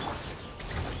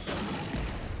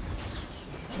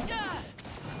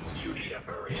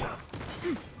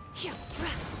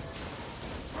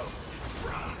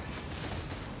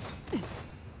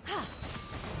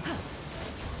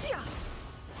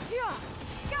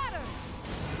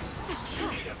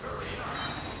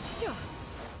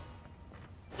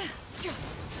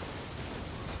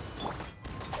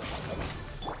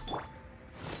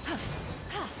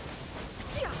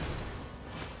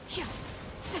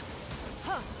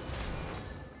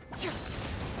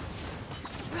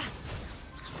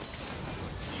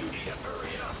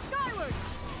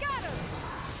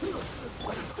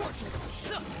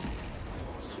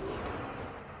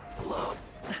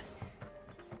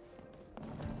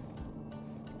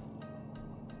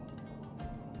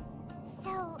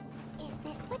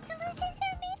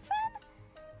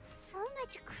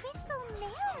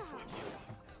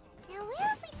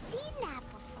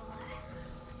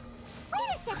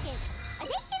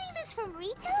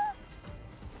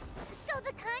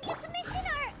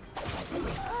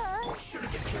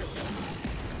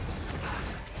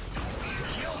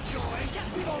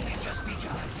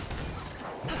 begun.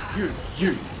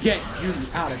 You, get you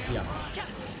out of here.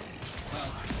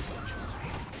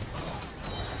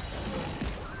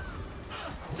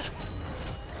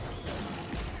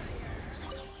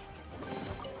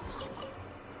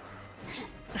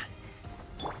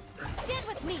 Stand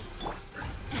with me.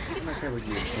 I'm okay with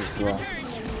you as well.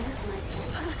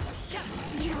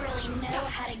 You really know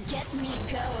how to get me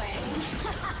going.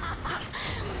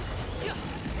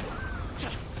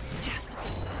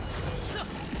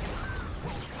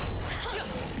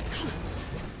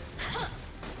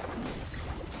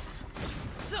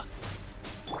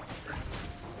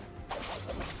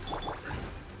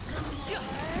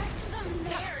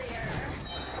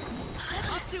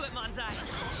 Up to it, Manzai.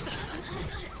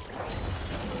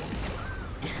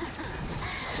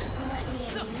 Let me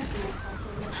amuse myself a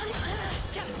little.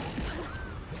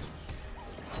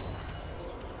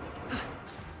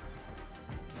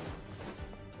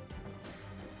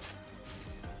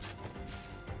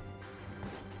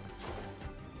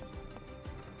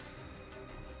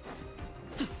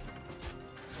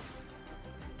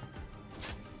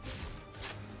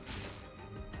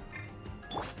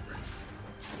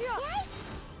 Yikes!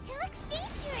 It looks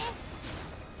dangerous.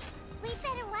 We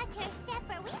better watch our step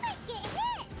or we might get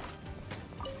hit.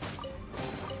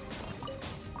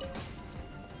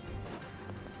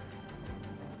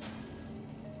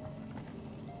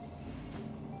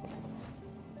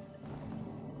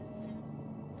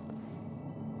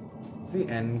 What's the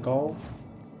end goal?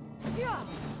 Yeah.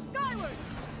 Skyward.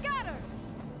 Scatter.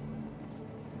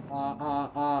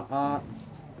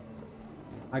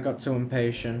 I got too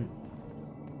impatient.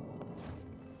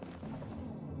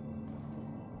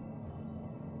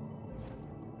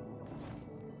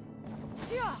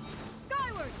 Yeah.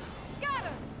 Skyward.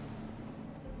 Scatter.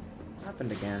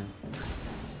 Happened again.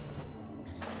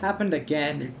 Happened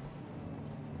again.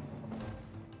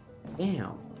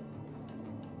 Damn.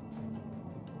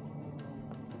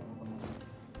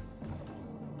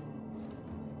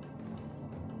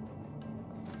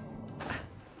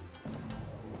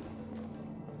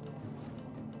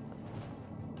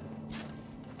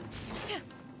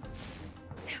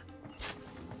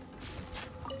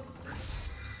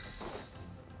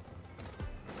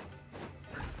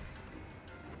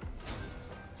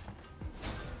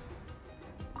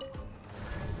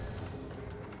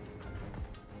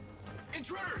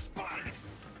 Intruder spotted!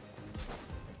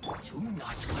 Do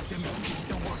not let them impede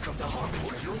the work of the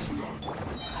Harbingers.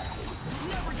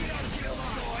 Never get out of here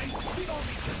alive, Joy! We've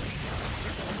only just begun.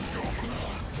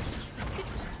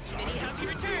 Many happy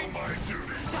returns. My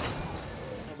duty.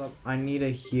 Hold up. I need a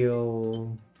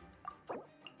heal.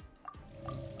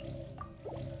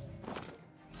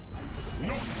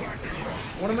 No slacking.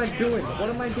 What am I doing? What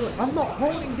am I doing? I'm not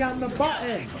holding down the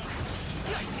button!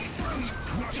 I see through you.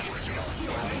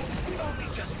 We've only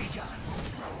just begun.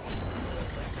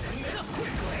 Let's end this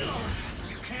quickly.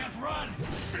 You can't run.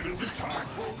 It isn't time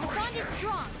for a break. Bond is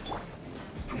strong.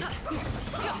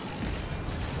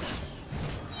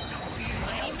 Don't be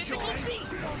loud, Joy.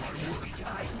 We only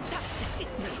begun.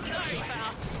 Sorry,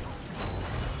 pal.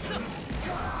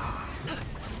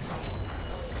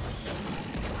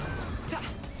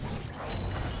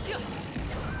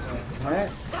 Heck?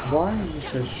 Why are you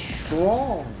so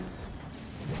strong?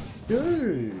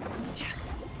 Dude!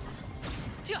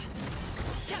 Yeah.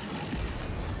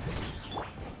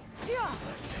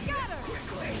 Scatter.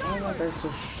 Why are they so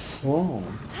strong?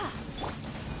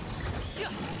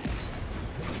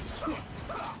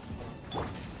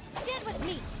 Stand with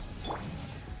me.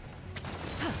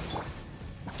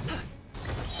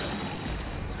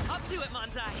 Up to it,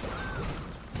 Manzai.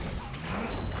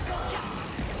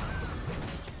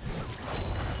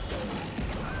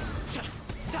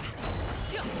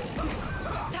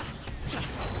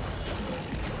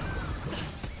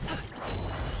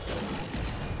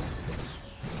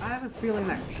 I have a feeling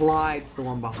that Clyde's the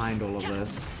one behind all of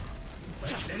this.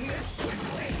 Let's end this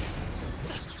quickly.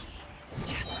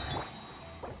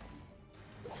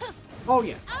 Oh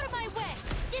yeah. Out of my way.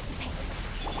 Dissipate.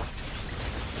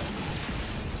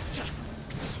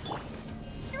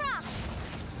 Drop!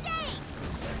 Shake!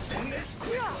 Let's end this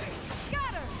Yeah. quickly.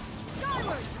 Scatter.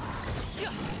 Skyward.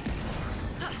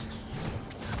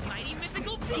 Mighty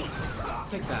mythical beast.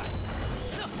 Take that.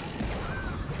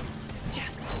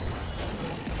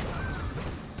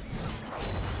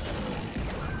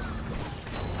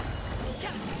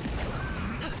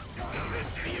 They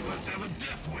say you must have a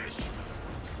death wish.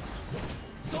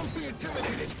 Don't be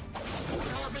intimidated. Lord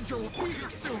Harbinger will be here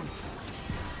soon.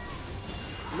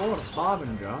 Lord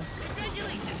Harbinger?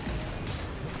 Congratulations.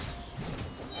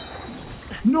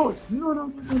 No, no, no,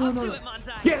 no, no, Up no, to no. it,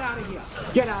 Manzai. Get out of here.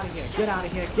 Get out of here. Get out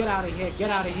of here. Get out of here. Get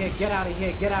out of here. Get out of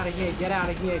here. Get out of here. Get out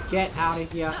of here. Get out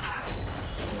of here.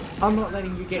 I'm not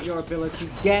letting you get your ability.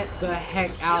 Get the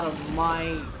heck out of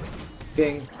my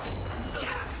thing.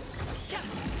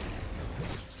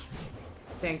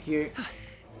 Thank you.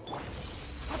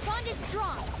 Our bond is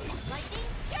strong. Lightning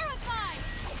purified.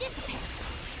 Dissipate.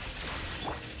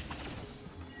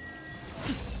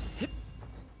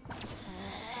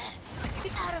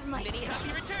 Out of my Mini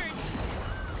happy returns.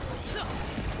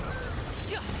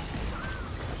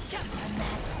 Her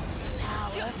Majesty's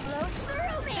power flows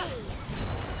through me.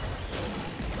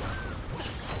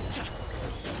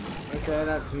 Okay,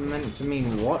 that's meant to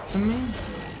mean what to me?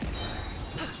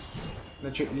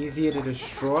 That you're easier to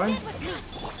destroy?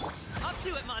 Up to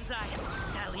it, Manzai.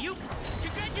 Alley-oop.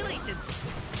 Congratulations.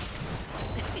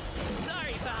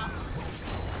 Sorry, pal.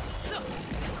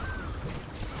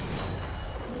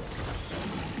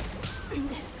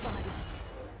 This body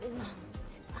belongs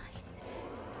to ice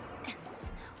and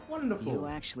snow. Wonderful. You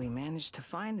actually managed to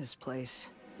find this place.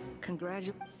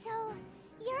 Congratulations. So,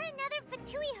 you're another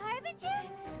Fatui Harbinger?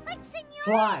 Like Senora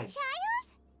Fly. and Child?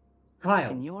 Kyle.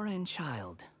 Senora and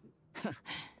Child.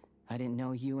 I didn't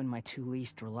know you and my two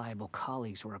least reliable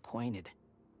colleagues were acquainted.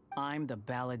 I'm the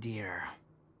Balladeer.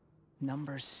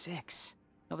 Number 6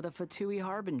 of the Fatui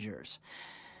Harbingers.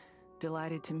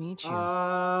 Delighted to meet you,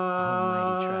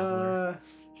 almighty traveler.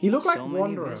 He looked like So many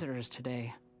Wanderer. visitors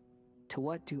today. To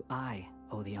what do I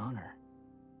owe the honor?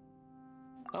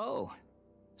 Oh,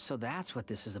 so that's what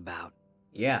this is about.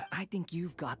 Yeah. I think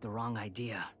you've got the wrong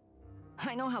idea.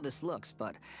 I know how this looks,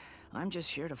 but I'm just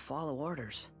here to follow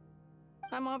orders.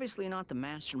 I'm obviously not the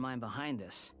mastermind behind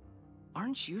this.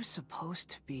 Aren't you supposed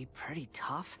to be pretty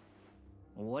tough?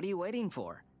 What are you waiting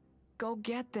for? Go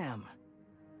get them.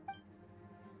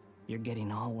 You're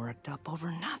getting all worked up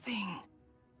over nothing.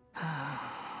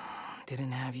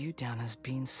 Didn't have you down as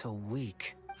being so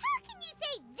weak. How can you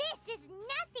say this is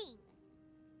nothing?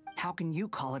 How can you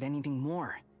call it anything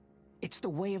more? It's the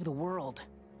way of the world.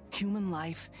 Human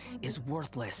life is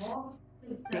worthless.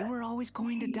 They were always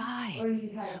going to die,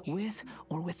 with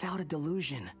or without a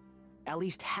delusion. At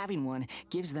least having one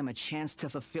gives them a chance to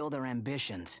fulfill their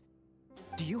ambitions.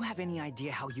 Do you have any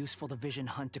idea how useful the Vision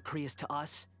Hunt decree is to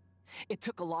us? It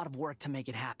took a lot of work to make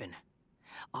it happen.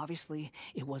 Obviously,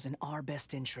 it was in our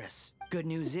best interests. Good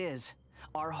news is,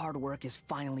 our hard work is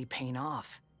finally paying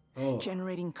off. Oh.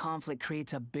 Generating conflict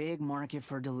creates a big market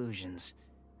for delusions.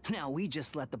 Now we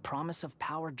just let the promise of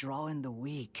power draw in the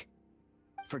weak.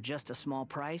 For just a small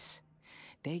price,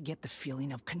 they get the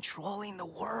feeling of controlling the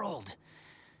world,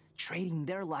 trading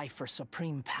their life for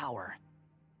supreme power.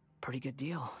 Pretty good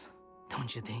deal,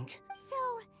 don't you think?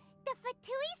 So, the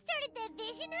Fatui started the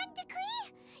Vision Hunt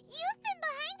decree? You've been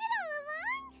behind it all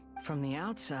along? From the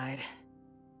outside,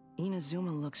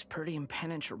 Inazuma looks pretty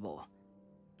impenetrable.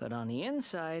 But on the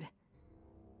inside,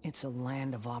 it's a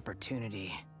land of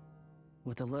opportunity.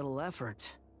 With a little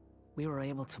effort, we were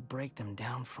able to break them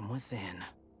down from within.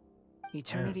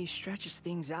 Eternity stretches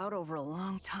things out over a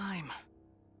long time,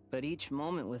 but each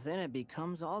moment within it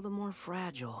becomes all the more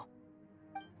fragile.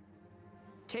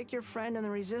 Take your friend in the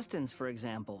Resistance, for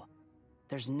example.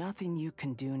 There's nothing you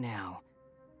can do now.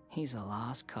 He's a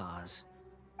lost cause,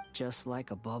 just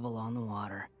like a bubble on the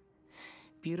water.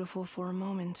 Beautiful for a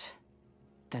moment,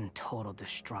 then total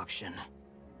destruction.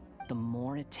 The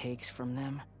more it takes from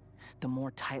them, the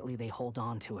more tightly they hold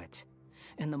on to it.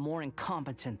 And the more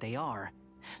incompetent they are,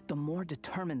 the more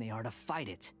determined they are to fight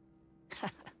it.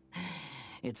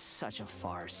 It's such a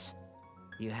farce.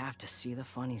 You have to see the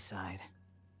funny side.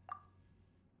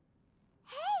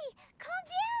 Hey, calm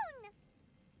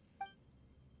down!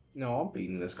 No, I'm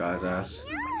beating this guy's ass.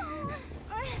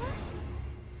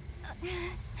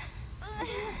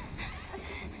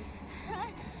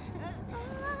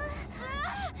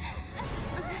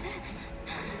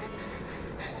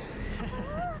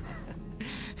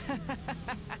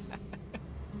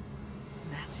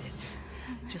 That's it.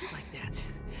 Just like that.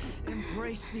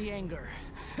 Embrace the anger.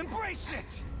 Embrace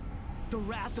it! The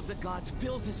wrath of the gods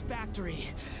fills this factory,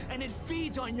 and it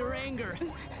feeds on your anger.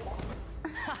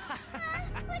 What's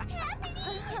happening?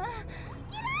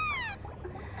 Get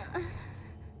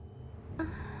up!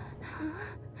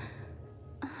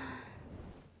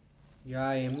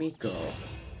 Yayamiko.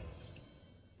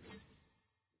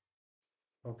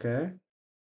 Okay.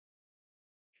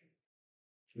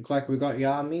 Looks like we got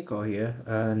Yamiko here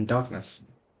in darkness.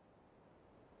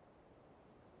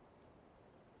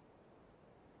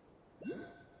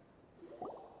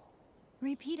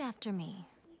 Repeat after me.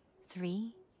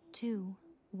 3, 2,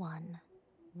 1.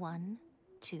 1,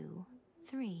 2,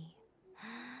 3.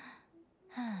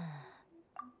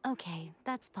 Okay,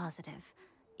 that's positive.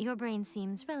 Your brain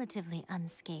seems relatively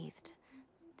unscathed.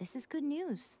 This is good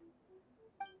news.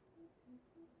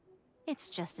 It's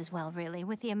just as well, really,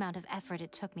 with the amount of effort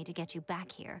it took me to get you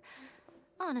back here.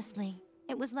 Honestly,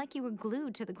 it was like you were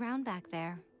glued to the ground back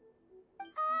there.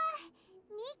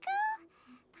 Nico?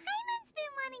 Paimon's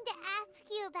been wanting to ask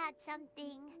you about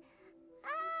something.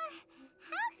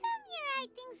 How come you're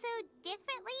acting so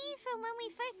differently from when we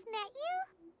first met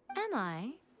you? Am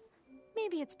I?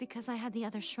 Maybe it's because I had the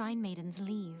other Shrine Maidens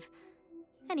leave.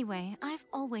 Anyway, I've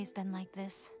always been like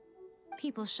this.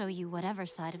 People show you whatever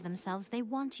side of themselves they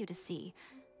want you to see.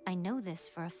 I know this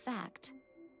for a fact.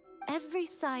 Every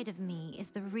side of me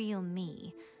is the real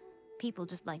me. People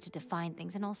just like to define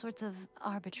things in all sorts of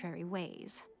arbitrary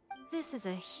ways. This is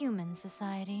a human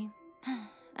society.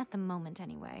 At the moment,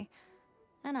 anyway.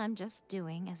 And I'm just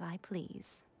doing as I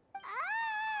please.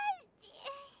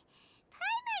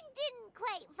 Paimon didn't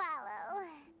quite follow.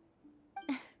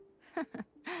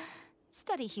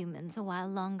 Study humans a while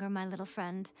longer, my little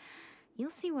friend. You'll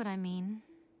see what I mean.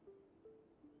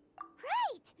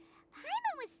 Right!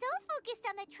 Paimon was so focused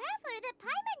on the Traveler that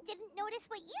Paimon didn't notice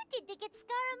what you did to get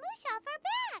Scaramouche off our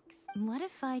backs. What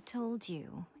if I told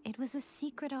you it was a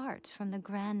secret art from the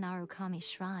Grand Narukami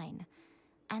Shrine,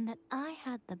 and that I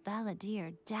had the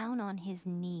balladeer down on his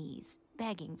knees,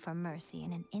 begging for mercy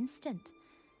in an instant?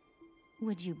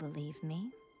 Would you believe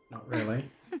me? Not really.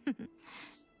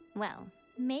 Well,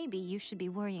 maybe you should be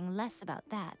worrying less about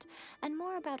that, and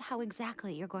more about how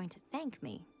exactly you're going to thank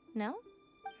me, no?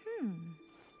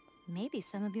 Maybe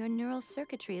some of your neural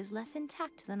circuitry is less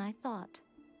intact than I thought.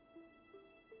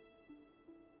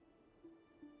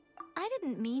 I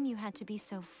didn't mean you had to be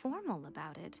so formal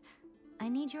about it. I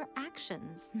need your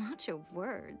actions, not your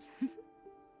words.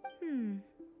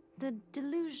 The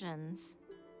delusions.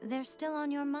 They're still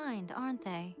on your mind, aren't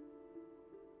they?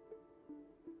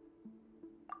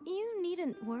 You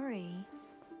needn't worry.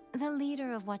 The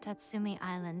leader of Watatsumi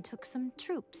Island took some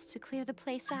troops to clear the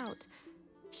place out.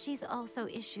 She's also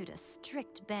issued a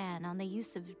strict ban on the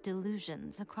use of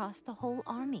delusions across the whole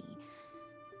army.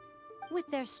 With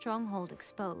their stronghold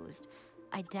exposed,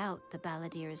 I doubt the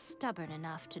balladeer is stubborn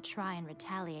enough to try and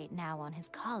retaliate now on his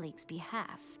colleagues'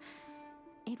 behalf.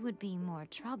 It would be more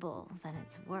trouble than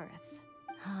it's worth.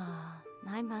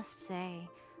 I must say,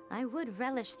 I would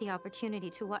relish the opportunity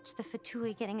to watch the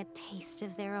Fatui getting a taste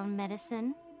of their own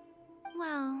medicine.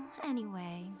 Well,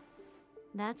 anyway,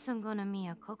 that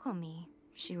Songonomiya Kokomi,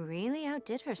 she really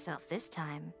outdid herself this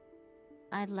time.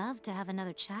 I'd love to have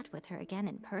another chat with her again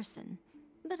in person.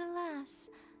 But alas,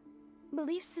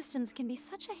 belief systems can be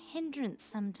such a hindrance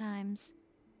sometimes.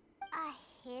 A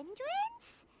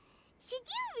hindrance? Should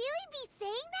you really be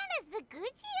saying that as the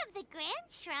Gucci of the Grand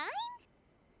Shrine?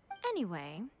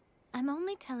 Anyway, I'm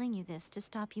only telling you this to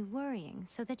stop you worrying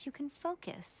so that you can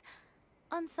focus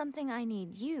on something I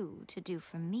need you to do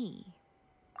for me.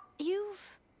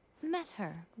 You've met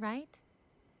her, right?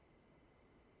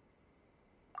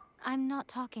 I'm not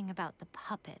talking about the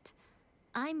puppet.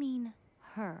 I mean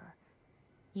her.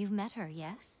 You've met her,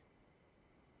 yes?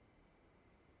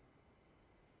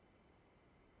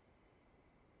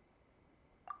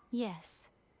 Yes,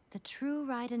 the true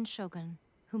Raiden Shogun,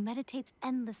 who meditates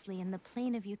endlessly in the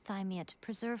plane of Euthymia to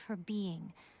preserve her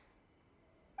being.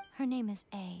 Her name is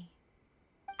A.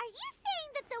 Are you saying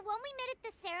that the one we met at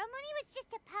the ceremony was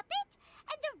just a puppet?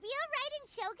 And the real Raiden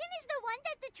Shogun is the one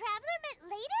that the Traveler met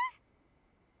later?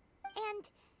 And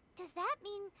does that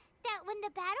mean that when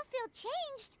the battlefield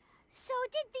changed, so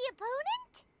did the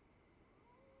opponent?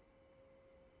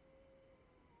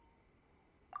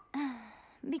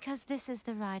 Because this is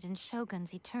the Raiden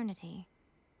Shogun's eternity.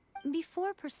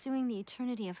 Before pursuing the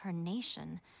eternity of her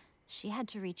nation, she had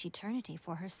to reach eternity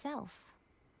for herself.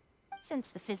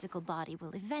 Since the physical body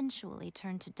will eventually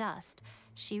turn to dust,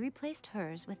 she replaced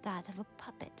hers with that of a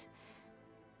puppet.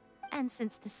 And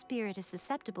since the spirit is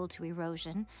susceptible to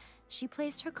erosion, she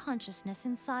placed her consciousness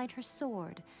inside her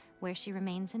sword, where she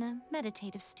remains in a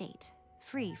meditative state,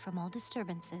 free from all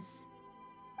disturbances.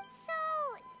 So,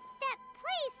 that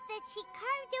place that she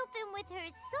carved open with her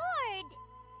sword...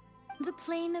 The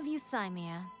plane of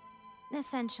Euthymia.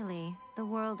 Essentially, the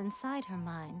world inside her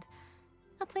mind.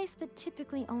 A place that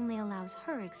typically only allows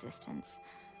her existence.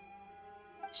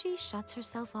 She shuts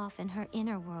herself off in her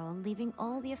inner world, leaving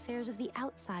all the affairs of the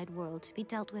outside world to be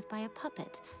dealt with by a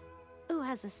puppet, who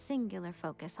has a singular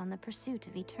focus on the pursuit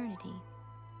of eternity.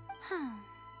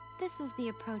 This is the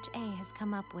approach A has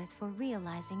come up with for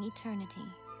realizing eternity.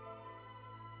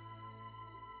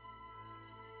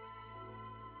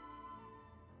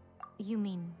 You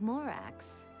mean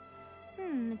Morax?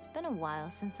 It's been a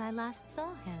while since I last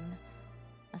saw him.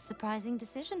 A surprising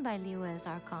decision by Liyue's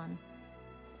Archon.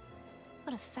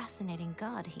 What a fascinating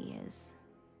god he is.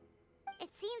 It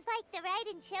seems like the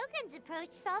Raiden Shogun's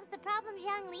approach solves the problem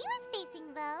Zhongli was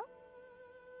facing, though.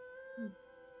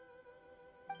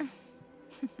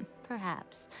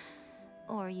 Perhaps.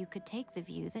 Or you could take the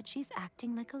view that she's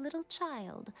acting like a little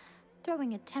child,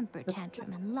 throwing a temper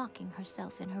tantrum and locking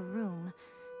herself in her room.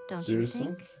 Don't Seriously? you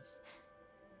think?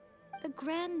 The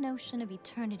grand notion of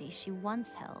eternity she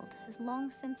once held has long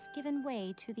since given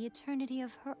way to the eternity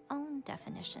of her own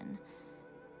definition.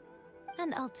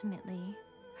 And ultimately,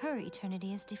 her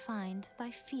eternity is defined by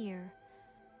fear.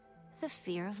 The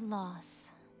fear of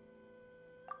loss.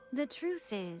 The truth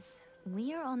is,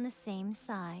 we are on the same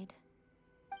side.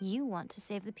 You want to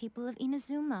save the people of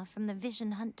Inazuma from the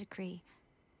Vision Hunt decree.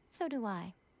 So do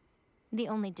I. The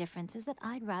only difference is that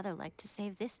I'd rather like to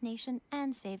save this nation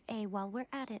and save A while we're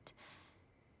at it.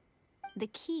 The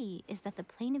key is that the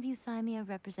plane of Euthymia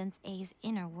represents A's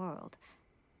inner world.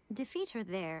 Defeat her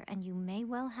there, and you may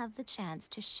well have the chance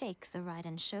to shake the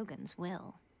Raiden Shogun's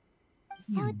will.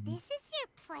 So this is your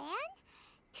plan?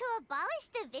 To abolish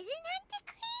the Vision Hunt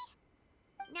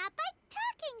decree? Not by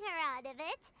talking her out of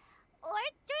it, or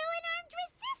through an armed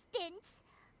resistance,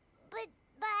 but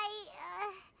by,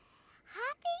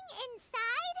 hopping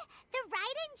inside the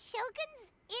Raiden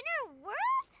Shogun's inner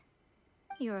world?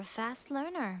 You're a fast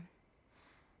learner.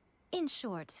 In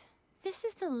short, this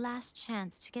is the last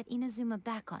chance to get Inazuma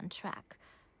back on track.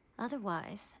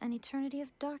 Otherwise, an eternity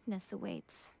of darkness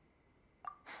awaits.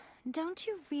 Don't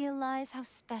you realize how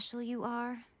special you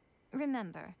are?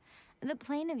 Remember, the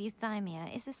plane of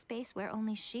Euthymia is a space where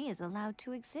only she is allowed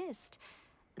to exist.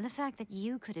 The fact that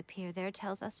you could appear there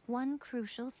tells us one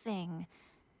crucial thing.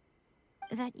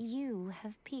 That you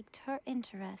have piqued her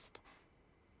interest.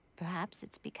 Perhaps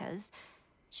it's because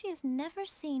she has never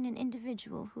seen an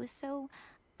individual who is so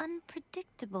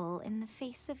unpredictable in the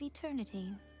face of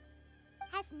eternity.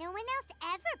 Has no one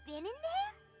else ever been in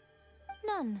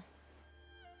there? None.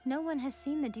 No one has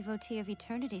seen the devotee of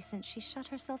eternity since she shut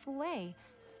herself away.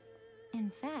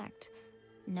 In fact,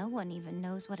 no one even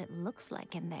knows what it looks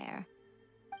like in there.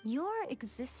 Your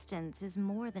existence is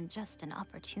more than just an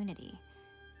opportunity.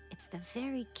 It's the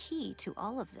very key to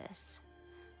all of this.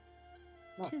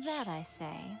 To that I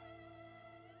say,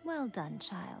 well done,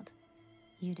 child.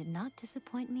 You did not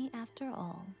disappoint me after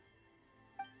all.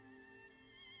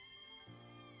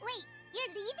 Wait,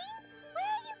 you're leaving? Where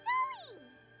are you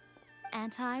going?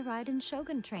 Anti-Raiden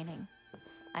Shogun training.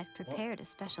 I've prepared a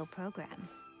special program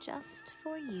just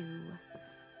for you.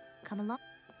 Come along.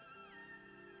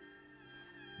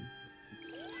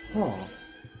 Oh.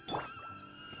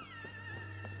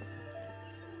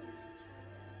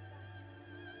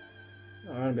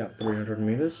 About 300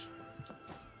 meters.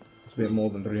 It's a bit more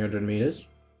than 300 meters.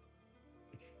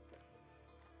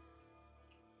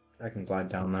 I can glide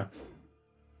down there.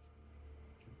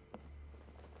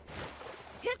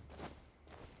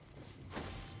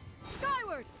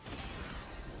 Skyward!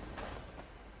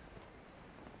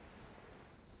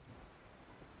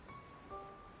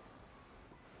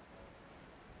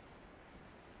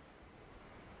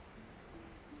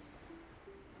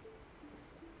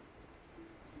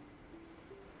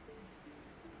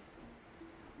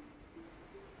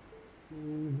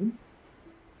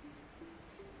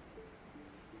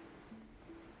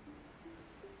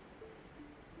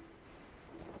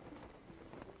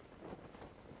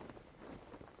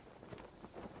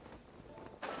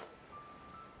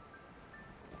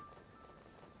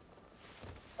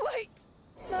 Wait!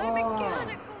 My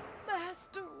mechanical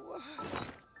masterwork!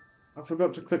 I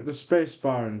forgot to click the space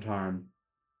bar in time.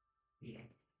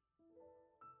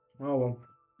 Oh well.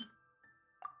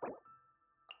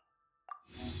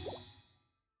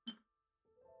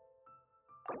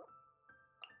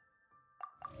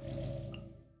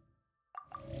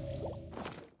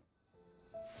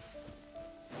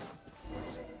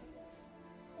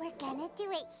 We're gonna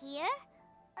do it here?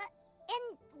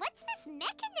 And what's this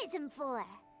mechanism for?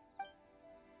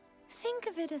 Think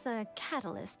of it as a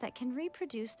catalyst that can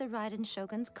reproduce the Raiden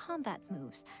Shogun's combat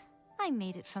moves. I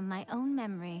made it from my own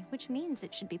memory, which means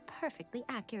it should be perfectly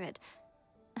accurate.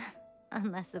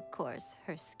 Unless, of course,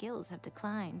 her skills have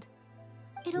declined.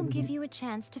 It'll give you a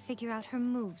chance to figure out her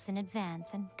moves in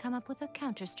advance and come up with a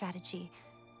counter strategy.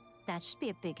 That should be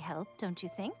a big help, don't you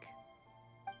think?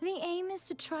 The aim is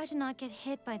to try to not get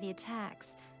hit by the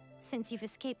attacks. Since you've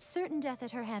escaped certain death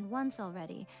at her hand once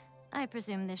already, I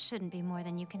presume this shouldn't be more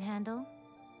than you can handle.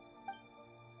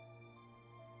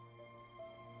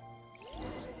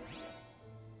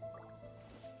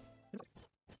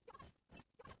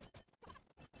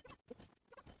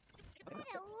 What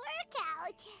a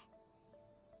workout!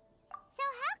 So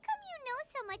how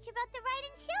about the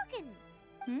Raiden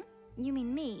Shogun. You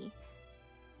mean me?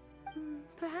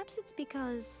 Perhaps it's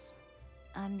because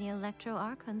I'm the Electro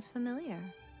Archon's familiar.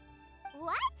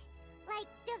 What? Like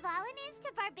Dvalin is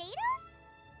to Barbados?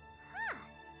 Huh.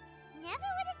 Never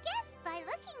would have guessed by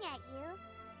looking at you.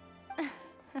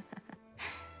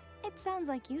 It sounds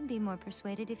like you'd be more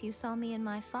persuaded if you saw me in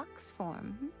my fox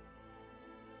form.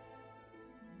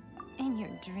 In your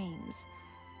dreams.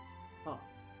 Oh.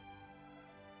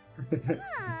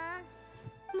 Huh.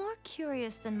 More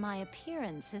curious than my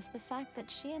appearance is the fact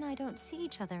that she and I don't see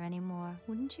each other anymore,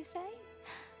 wouldn't you say?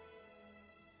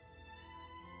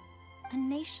 A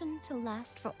nation to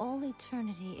last for all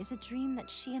eternity is a dream that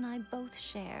she and I both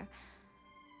share.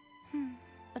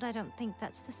 But I don't think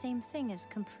that's the same thing as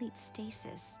complete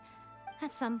stasis.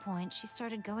 At some point, she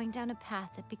started going down a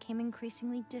path that became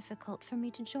increasingly difficult for me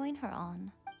to join her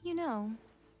on. You know,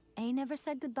 A never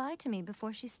said goodbye to me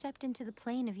before she stepped into the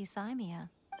plane of Euthymia.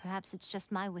 Perhaps it's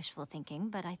just my wishful thinking,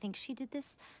 but I think she did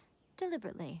this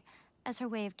deliberately, as her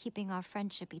way of keeping our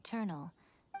friendship eternal.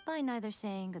 By neither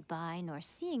saying goodbye nor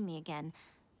seeing me again,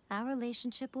 our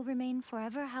relationship will remain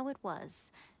forever how it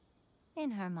was.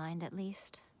 In her mind, at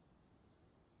least.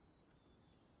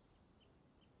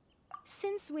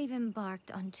 Since we've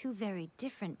embarked on two very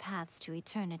different paths to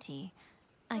eternity,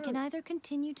 I can either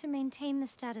continue to maintain the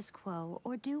status quo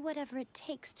or do whatever it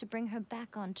takes to bring her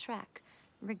back on track,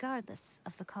 regardless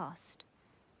of the cost.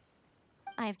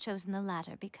 I have chosen the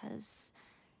latter because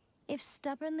if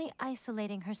stubbornly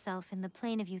isolating herself in the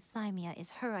plane of Euthymia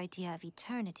is her idea of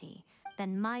eternity,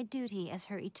 then my duty as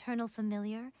her eternal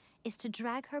familiar is to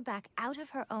drag her back out of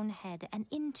her own head and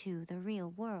into the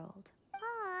real world.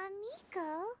 Aw,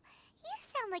 Miko, you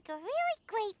sound like a really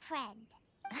great friend.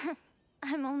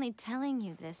 I'm only telling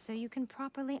you this so you can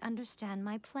properly understand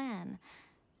my plan.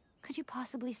 Could you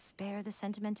possibly spare the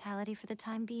sentimentality for the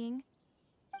time being?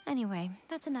 Anyway,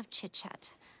 that's enough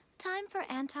chit-chat. Time for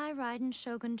anti-Raiden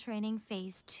Shogun training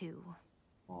phase 2.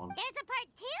 There's a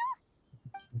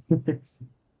part 2?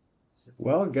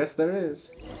 Well, guess there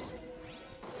is.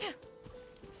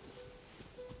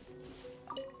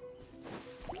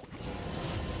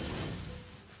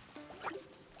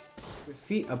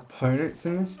 Defeat opponents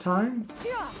in this time?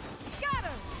 Yeah! Scatter!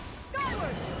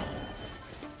 Skyward!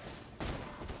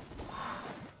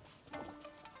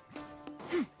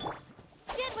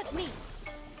 Stand with me!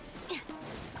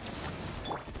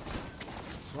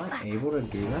 Am I able to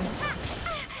do that?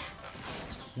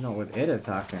 Not with it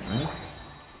attacking, right?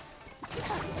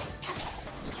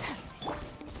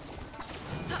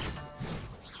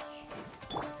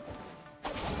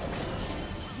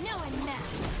 Now I'm mad!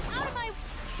 Out of my...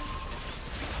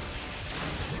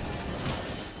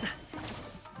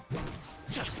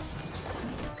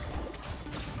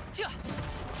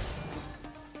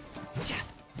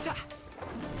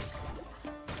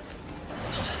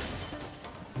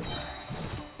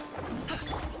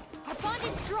 Our bond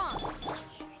is strong!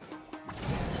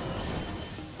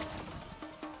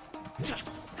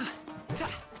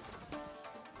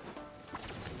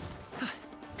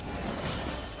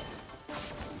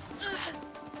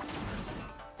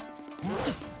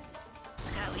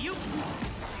 Alley-oop!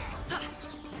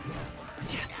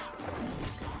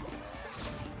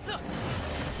 So,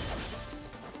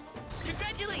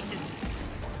 congratulations!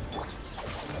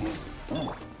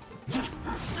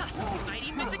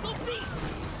 Mighty mythical beast!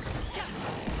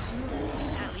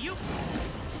 Alley-oop!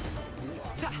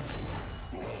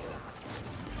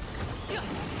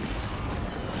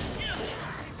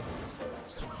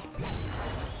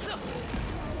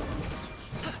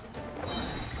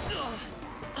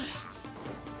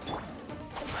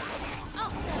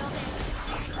 I'll settle this!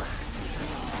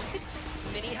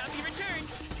 Many happy returns!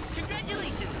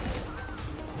 Congratulations!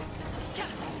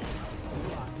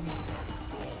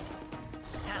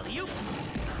 Alley-oop!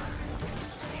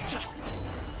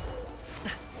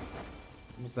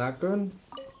 Was that good?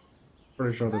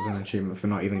 Pretty sure there's an achievement for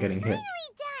not even getting hit. Finally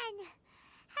done!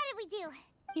 How did we do?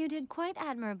 You did quite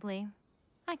admirably.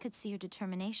 I could see your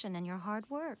determination and your hard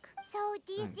work. So,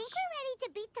 do you think we're ready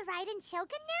to beat the Raiden Shogun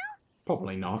now?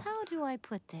 Probably not. How do I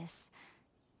put this?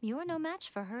 You're no match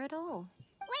for her at all.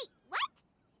 Wait, what?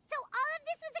 So all of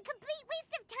this was a complete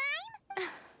waste of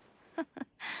time?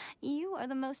 You are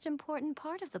the most important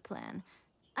part of the plan.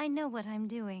 I know what I'm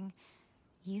doing.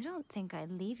 You don't think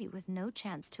I'd leave you with no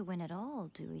chance to win at all,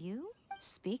 do you?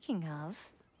 Speaking of,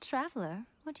 Traveler,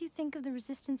 what do you think of the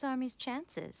Resistance Army's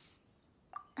chances?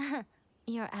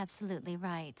 You're absolutely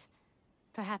right.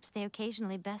 Perhaps they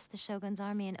occasionally best the Shogun's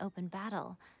army in open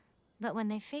battle, but when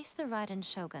they face the Raiden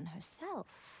Shogun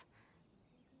herself,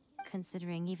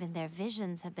 considering even their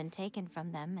visions have been taken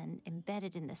from them and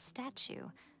embedded in the statue,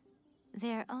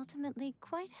 they're ultimately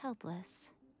quite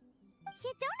helpless.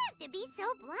 You don't have to be so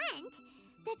blunt.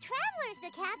 The Traveler's the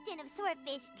captain of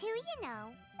Swordfish too, you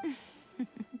know.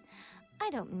 I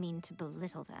don't mean to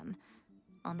belittle them.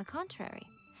 On the contrary,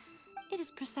 it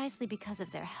is precisely because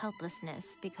of their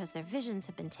helplessness, because their visions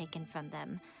have been taken from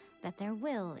them, that their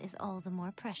will is all the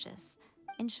more precious.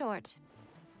 In short,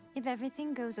 if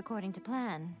everything goes according to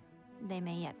plan, they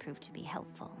may yet prove to be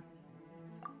helpful.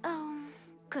 Oh,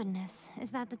 goodness,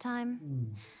 is that the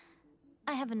time?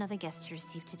 I have another guest to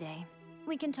receive today.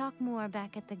 We can talk more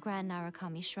back at the Grand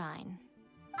Narukami Shrine.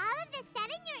 All of a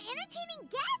sudden, you're entertaining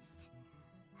guests?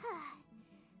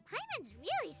 Paimon's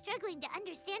really struggling to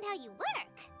understand how you work.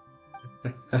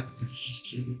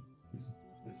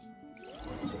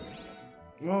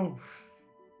 Oh.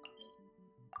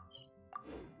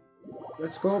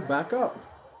 Let's go back up.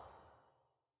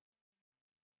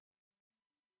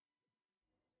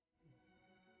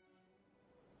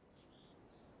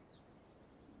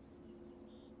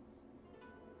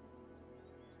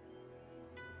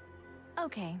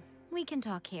 Okay, we can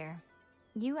talk here.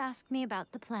 You asked me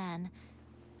about the plan.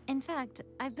 In fact,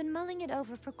 I've been mulling it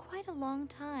over for quite a long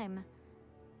time.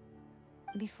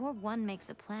 Before one makes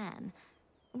a plan,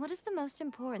 what is the most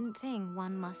important thing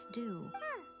one must do?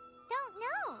 Don't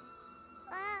know.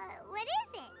 What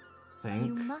is it? Think.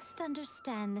 You must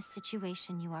understand the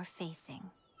situation you are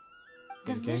facing.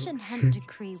 The Thinking. Vision Hunt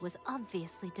Decree was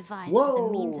obviously devised as a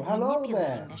means of hello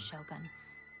manipulating there. the Shogun.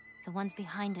 The ones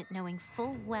behind it knowing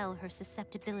full well her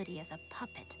susceptibility as a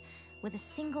puppet, with a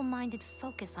single-minded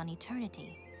focus on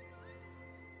eternity.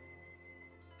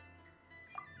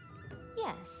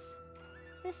 Yes,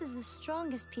 this is the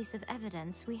strongest piece of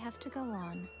evidence we have to go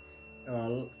on.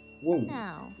 Whoa.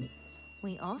 Now,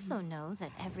 we also know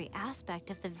that every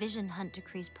aspect of the Vision Hunt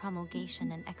Decree's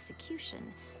promulgation and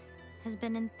execution has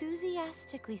been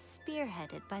enthusiastically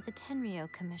spearheaded by the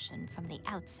Tenryou Commission from the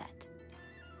outset.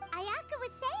 Ayaka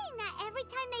was saying that every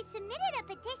time they submitted a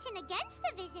petition against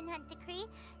the Vision Hunt Decree,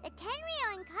 the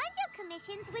Tenryou and Kanjo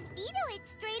commissions would veto it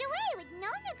straight away with no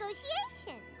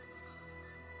negotiation.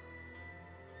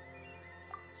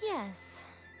 Yes,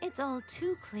 it's all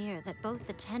too clear that both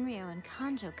the Tenryou and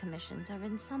Kanjo commissions are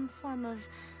in some form of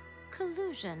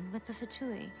collusion with the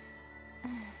Fatui.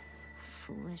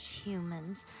 Foolish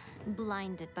humans,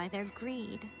 blinded by their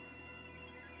greed.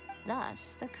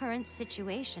 Thus, the current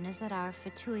situation is that our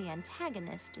Fatui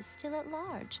antagonist is still at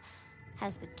large,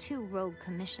 has the two rogue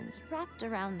commissions wrapped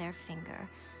around their finger,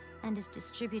 and is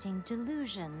distributing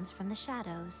delusions from the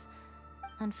shadows.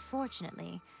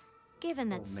 Unfortunately, given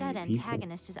that said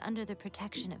antagonist is under the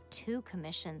protection of two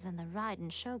commissions and the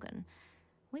Raiden Shogun,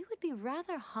 we would be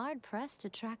rather hard-pressed to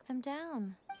track them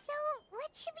down. So,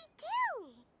 what should we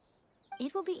do?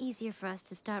 It will be easier for us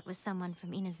to start with someone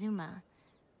from Inazuma.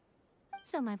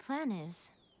 So my plan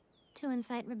is to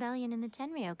incite rebellion in the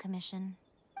Tenryou Commission.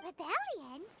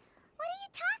 Rebellion? What are you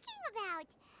talking about?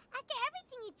 After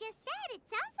everything you just said, it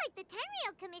sounds like the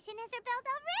Tenryou Commission has rebelled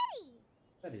already.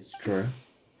 That is true.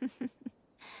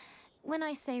 When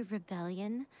I say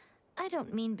rebellion, I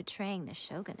don't mean betraying the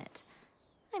shogunate.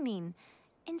 I mean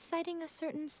inciting a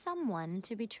certain someone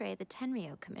to betray the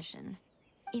Tenryou Commission.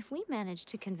 If we manage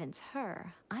to convince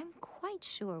her, I'm quite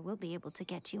sure we'll be able to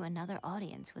get you another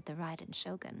audience with the Raiden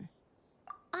Shogun.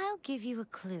 I'll give you a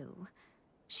clue.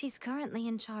 She's currently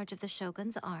in charge of the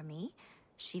Shogun's army.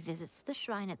 She visits the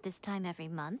shrine at this time every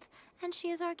month, and she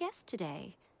is our guest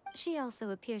today. She also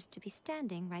appears to be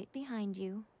standing right behind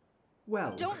you.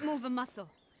 Well... Don't move a muscle.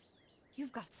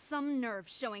 You've got some nerve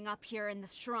showing up here in the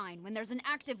shrine when there's an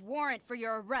active warrant for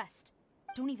your arrest.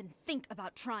 Don't even think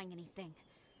about trying anything.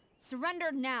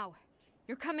 Surrender now.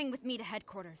 You're coming with me to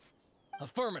headquarters.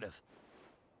 Affirmative.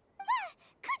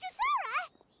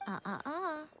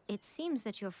 Kujusara! It seems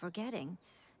that you're forgetting.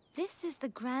 This is the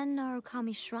Grand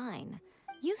Narukami Shrine.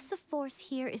 Use of force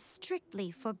here is strictly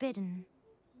forbidden.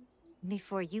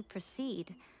 Before you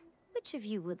proceed, which of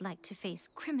you would like to face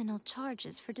criminal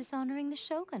charges for dishonoring the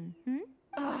Shogun,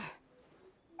 Ugh.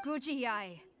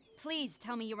 Guji-ai, please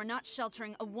tell me you are not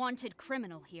sheltering a wanted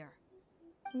criminal here.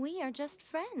 We are just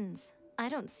friends. I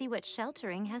don't see what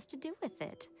sheltering has to do with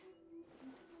it.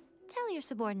 Tell your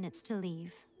subordinates to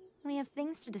leave. We have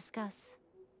things to discuss.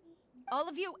 All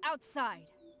of you outside.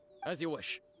 As you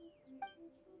wish.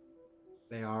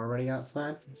 They are already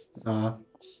outside?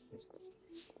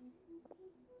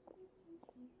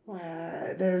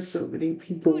 There's so many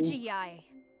people. Guji-ai,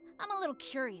 I'm a little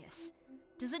curious.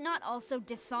 Does it not also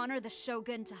dishonor the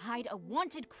Shogun to hide a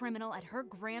wanted criminal at her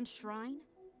grand shrine?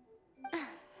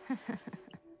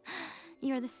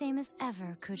 You're the same as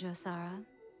ever, Kujo-Sara.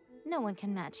 No one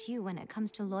can match you when it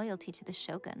comes to loyalty to the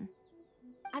Shogun.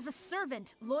 As a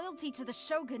servant, loyalty to the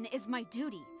Shogun is my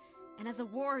duty. And as a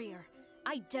warrior,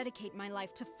 I dedicate my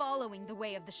life to following the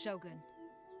way of the Shogun.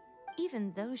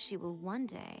 Even though she will one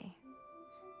day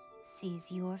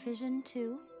seize your vision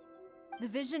too? The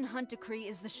Vision Hunt Decree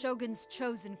is the Shogun's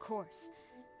chosen course,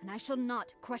 and I shall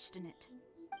not question it.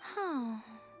 Huh.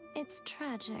 It's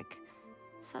tragic.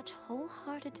 Such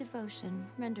wholehearted devotion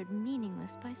rendered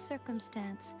meaningless by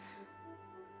circumstance.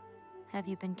 Have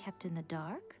you been kept in the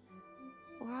dark?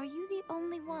 Or are you the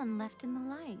only one left in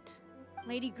the light?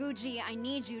 Lady Guji, I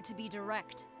need you to be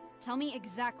direct. Tell me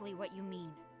exactly what you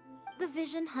mean. The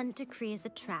Vision Hunt Decree is a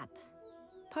trap.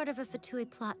 Part of a Fatui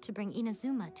plot to bring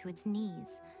Inazuma to its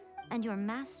knees. And your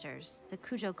masters, the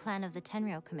Kujo clan of the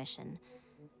Tenryou Commission,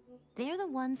 they're the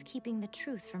ones keeping the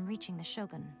truth from reaching the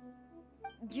Shogun.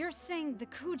 You're saying the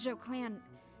Kujo clan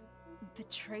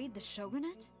betrayed the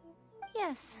Shogunate?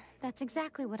 Yes, that's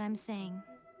exactly what I'm saying.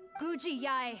 Guji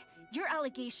Yae, your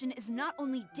allegation is not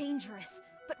only dangerous,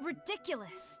 but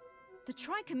ridiculous. The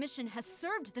Tri-Commission has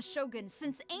served the Shogun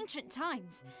since ancient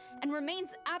times, and remains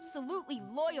absolutely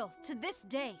loyal to this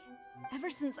day. Ever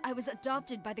since I was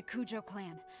adopted by the Kujo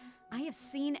clan, I have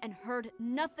seen and heard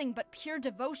nothing but pure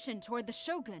devotion toward the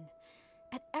Shogun.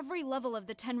 At every level of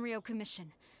the Tenryou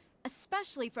Commission,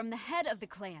 especially from the head of the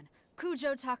clan,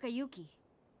 Kujo Takayuki.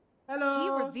 Hello.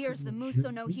 He reveres the Muso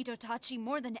no Hitotachi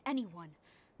more than anyone.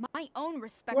 My own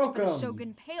respect for the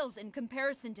Shogun pales in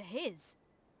comparison to his.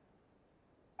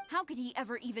 How could he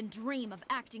ever even dream of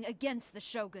acting against the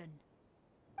Shogun?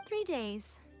 3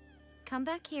 days. Come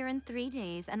back here in 3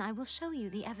 days and I will show you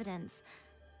the evidence.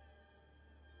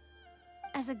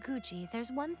 As a Guji,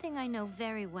 there's one thing I know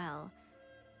very well.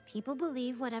 People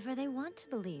believe whatever they want to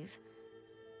believe.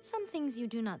 Some things you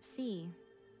do not see,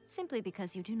 simply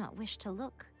because you do not wish to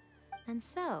look. And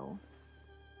so,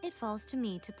 it falls to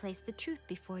me to place the truth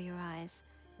before your eyes.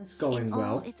 It's going in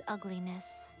well. all its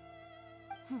ugliness.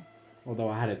 Although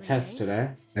I had a 3 test days? today,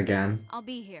 again. I'll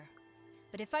be here.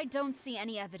 But if I don't see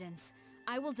any evidence,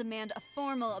 I will demand a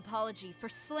formal apology for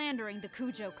slandering the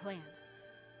Kujo clan.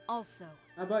 Also,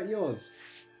 How about yours?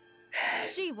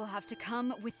 she will have to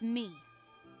come with me.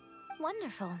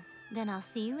 Wonderful. Then I'll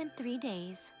see you in 3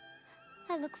 days.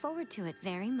 I look forward to it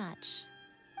very much.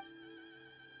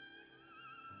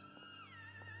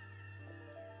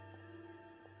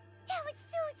 That was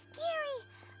so scary!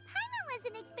 Paimon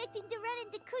wasn't expecting to run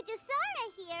into Kujosara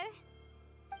here.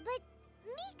 But,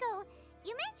 Miko,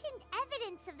 you mentioned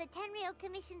evidence of the Tenryou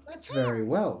Commission's That's betrayal. very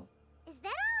well. Is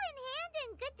that all in hand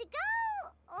and good to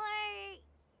go?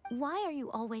 Or... Why are you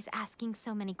always asking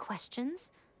so many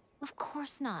questions? Of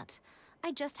course not.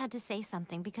 I just had to say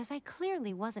something because I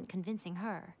clearly wasn't convincing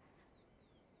her.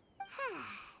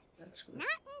 That's good. Not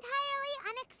entirely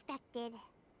unexpected.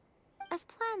 As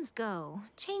plans go,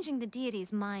 changing the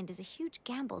deity's mind is a huge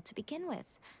gamble to begin with.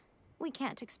 We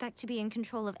can't expect to be in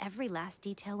control of every last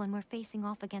detail when we're facing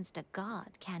off against a god,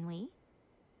 can we?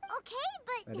 Okay,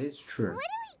 but... That is true. What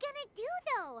are we gonna do,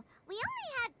 though? We only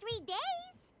have 3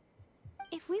 days.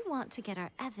 If we want to get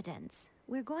our evidence,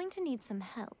 we're going to need some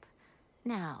help.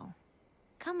 Now,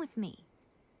 come with me.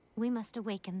 We must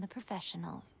awaken the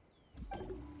professional.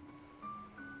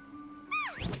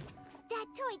 That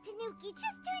toy Tanuki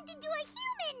just turned into a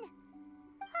human!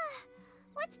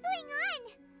 What's going on?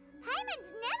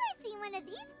 Paimon's never seen one of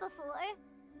these before.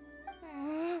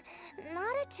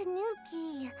 Not a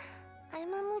Tanuki.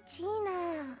 I'm a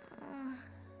Muchina.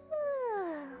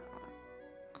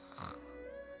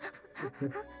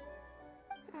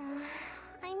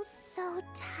 I'm so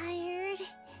tired.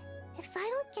 If I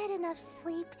don't get enough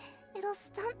sleep, it'll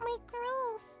stunt my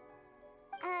growth.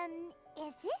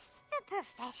 Is this the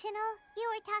professional you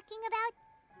were talking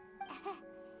about?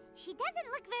 She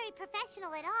doesn't look very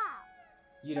professional at all.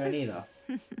 You don't either.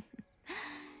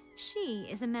 She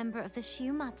is a member of the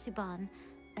Shiumatsuban,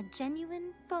 a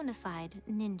genuine, bona fide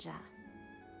ninja.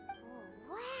 Oh,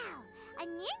 wow, a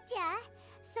ninja?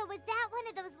 So was that one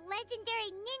of those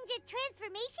legendary ninja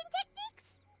transformation techniques?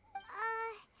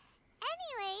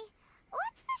 Anyway,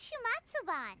 what's the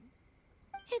Shumatsuban?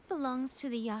 It belongs to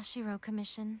the Yashiro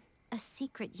Commission, a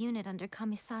secret unit under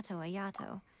Kamisato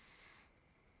Ayato.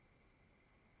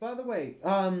 By the way,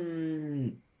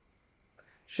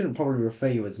 shouldn't probably refer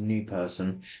you as new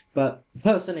person, but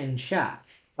person in chat,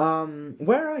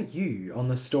 where are you on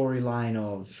the storyline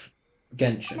of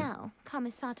Genshin? Now,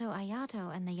 Kamisato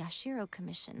Ayato and the Yashiro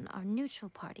Commission are neutral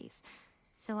parties,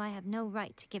 so I have no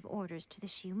right to give orders to the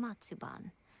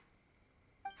Shiumatsuban.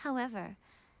 However,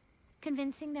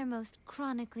 convincing their most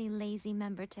chronically lazy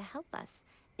member to help us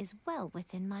is well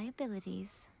within my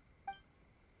abilities.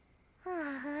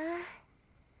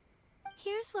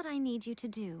 Here's what I need you to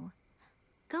do.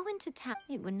 Go into town.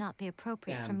 It would not be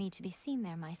appropriate for Damn. me to be seen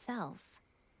there myself.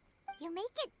 You make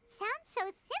it sound so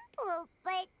simple,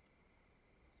 but...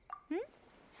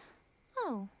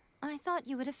 Oh, I thought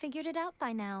you would have figured it out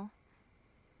by now.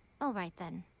 All right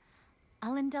then.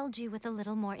 I'll indulge you with a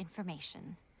little more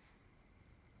information.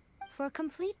 For a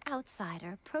complete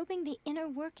outsider, probing the inner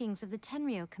workings of the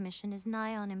Tenryou Commission is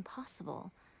nigh on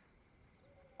impossible.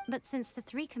 But since the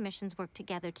three commissions work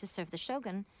together to serve the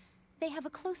Shogun, they have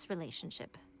a close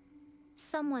relationship.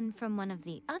 Someone from one of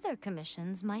the other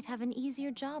commissions might have an easier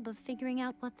job of figuring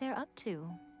out what they're up to.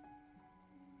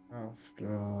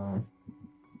 After...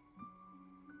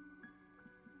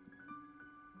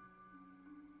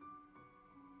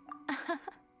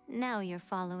 Now you're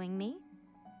following me.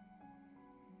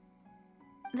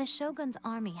 The Shogun's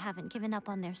army haven't given up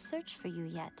on their search for you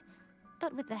yet,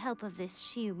 but with the help of this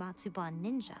Shiu Matsuban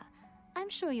ninja, I'm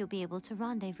sure you'll be able to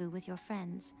rendezvous with your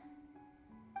friends.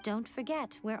 Don't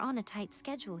forget, we're on a tight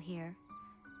schedule here.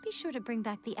 Be sure to bring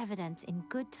back the evidence in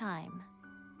good time.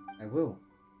 I will.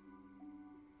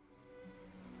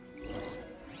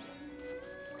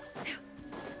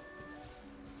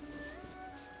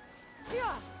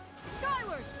 Yeah!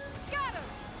 Skyward! Scatter!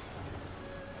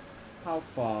 How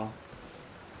far?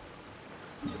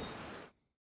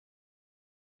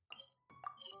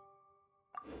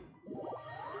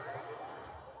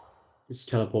 Just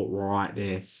teleport right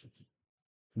there.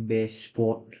 Best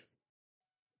spot.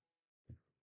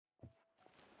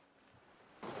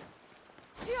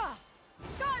 Yeah!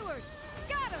 Skyward!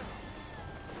 Scatter!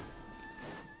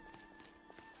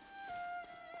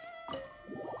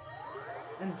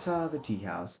 Enter the tea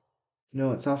house.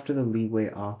 No, it's after the Leeway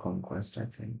Archon quest, I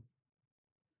think.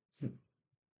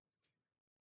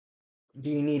 Do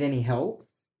you need any help?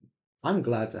 I'm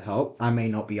glad to help. I may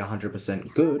not be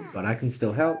 100% good, but I can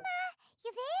still help.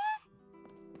 You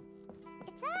there?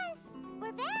 It's us!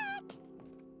 We're back!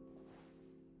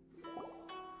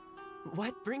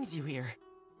 What brings you here?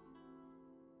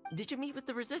 Did you meet with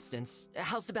the Resistance?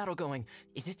 How's the battle going?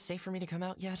 Is it safe for me to come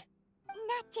out yet?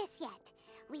 Not just yet.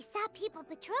 We saw people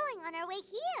patrolling on our way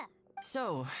here.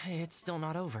 So, it's still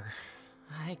not over.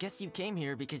 I guess you came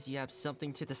here because you have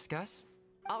something to discuss?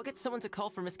 I'll get someone to call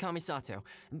for Miss Kamisato.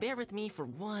 Bear with me for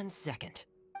 1 second.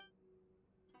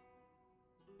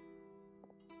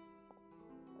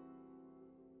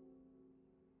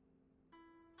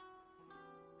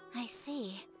 I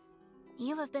see.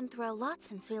 You have been through a lot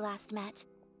since we last met.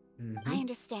 I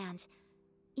understand.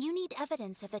 You need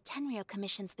evidence of the Tenryou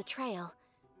Commission's betrayal.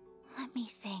 Let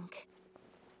me think.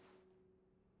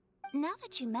 Now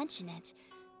that you mention it,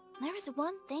 there is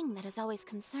one thing that has always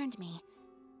concerned me.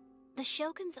 The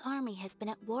Shogun's army has been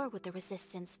at war with the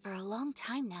Resistance for a long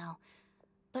time now,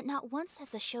 but not once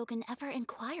has the Shogun ever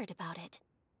inquired about it.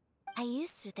 I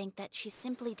used to think that she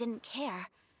simply didn't care,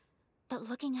 but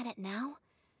looking at it now,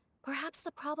 perhaps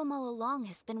the problem all along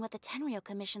has been with the Tenryou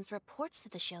Commission's reports to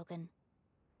the Shogun.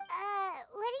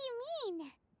 What do you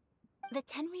mean? The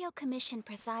Tenryou Commission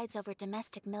presides over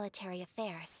domestic military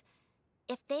affairs.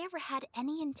 If they ever had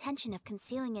any intention of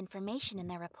concealing information in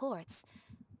their reports,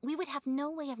 we would have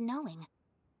no way of knowing.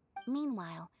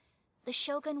 Meanwhile, the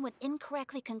Shogun would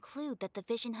incorrectly conclude that the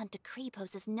Vision Hunt decree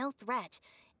poses no threat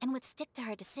and would stick to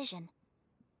her decision.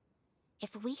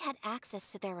 If we had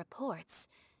access to their reports,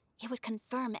 it would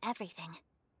confirm everything.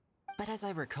 But as I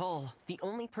recall, the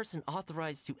only person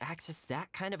authorized to access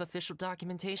that kind of official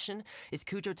documentation is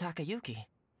Kujo Takayuki.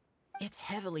 It's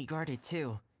heavily guarded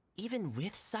too. Even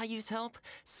with Sayu's help,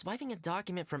 swiping a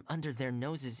document from under their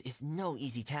noses is no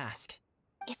easy task.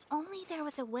 If only there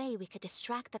was a way we could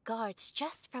distract the guards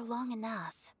just for long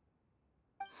enough.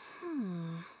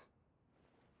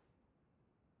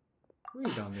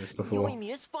 We've done this before.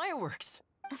 Yoimiya's fireworks!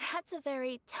 That's a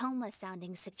very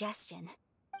Toma-sounding suggestion,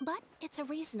 but it's a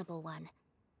reasonable one.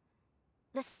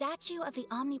 The statue of the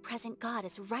omnipresent god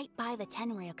is right by the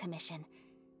Tenryou Commission.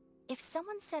 If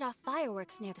someone set off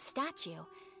fireworks near the statue,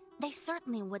 they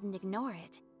certainly wouldn't ignore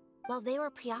it. While they were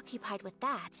preoccupied with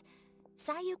that,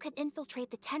 Sayu could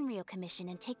infiltrate the Tenryou Commission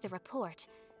and take the report,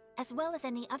 as well as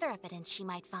any other evidence she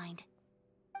might find.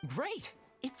 Great!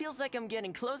 It feels like I'm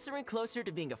getting closer and closer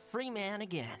to being a free man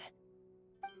again.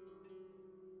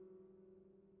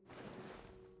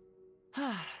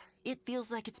 It feels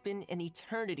like it's been an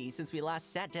eternity since we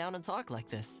last sat down and talked like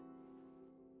this.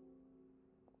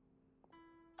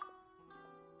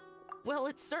 Well,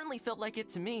 it certainly felt like it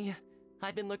to me.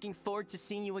 I've been looking forward to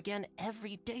seeing you again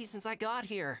every day since I got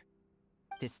here.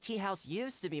 This tea house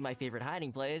used to be my favorite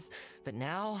hiding place, but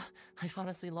now I've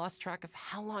honestly lost track of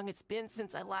how long it's been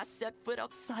since I last set foot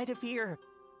outside of here.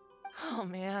 Oh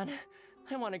man,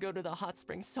 I want to go to the hot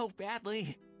springs so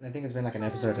badly. I think it's been like an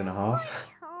episode and a half.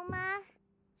 Toma.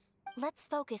 Let's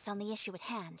focus on the issue at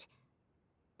hand.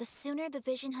 The sooner the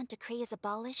Vision Hunt decree is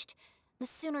abolished, the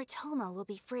sooner Toma will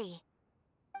be free.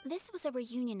 This was a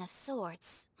reunion of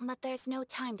sorts, but there's no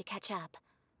time to catch up.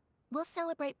 We'll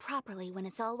celebrate properly when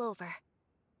it's all over.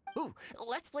 Ooh,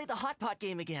 let's play the hot pot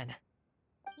game again.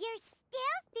 You're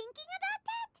still thinking about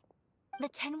that? The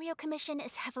Tenryo Commission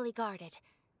is heavily guarded.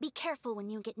 Be careful when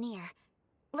you get near.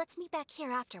 Let's meet back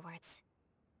here afterwards.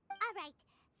 Alright,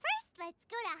 first let's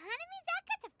go to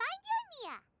Hanamizaka to find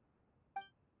Yoimiya.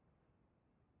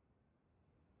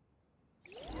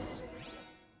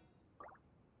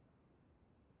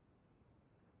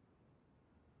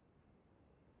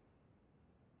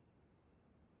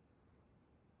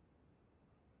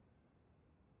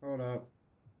 Hold up.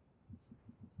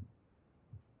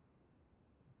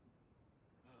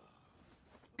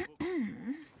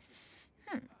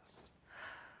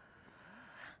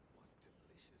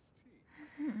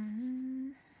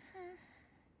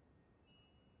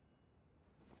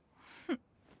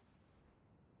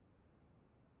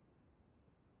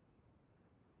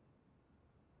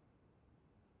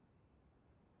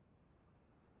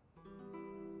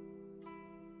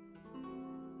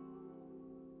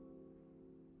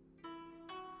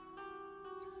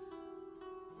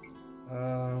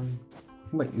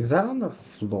 Wait, is that on the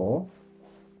floor?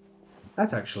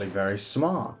 That's actually very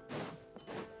smart.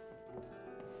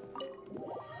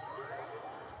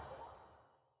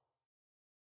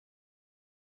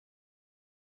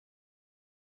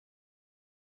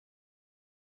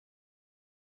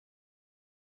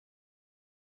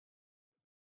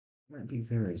 Might be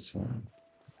very smart.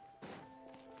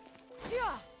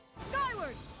 Yeah!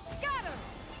 Skyward! Scatter!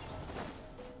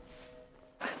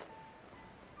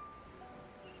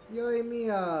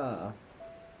 Yoimiya!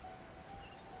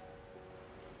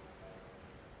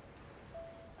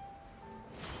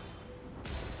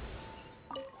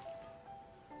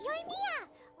 Yoimiya,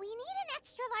 we need an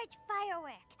extra large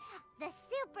firework. The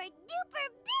super duper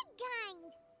big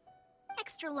kind.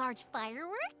 Extra large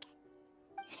firework?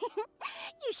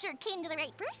 You sure came to the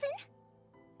right person.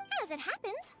 As it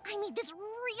happens, I made this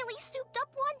really souped up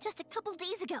one just a couple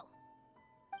days ago.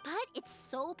 But it's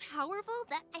so powerful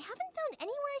that I haven't found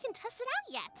anywhere I can test it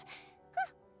out yet.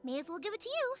 Huh, may as well give it to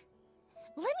you.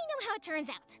 Let me know how it turns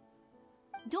out.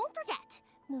 Don't forget,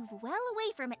 move well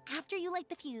away from it after you light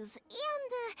the fuse,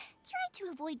 and try to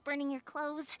avoid burning your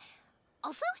clothes.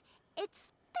 Also,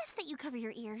 it's best that you cover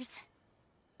your ears.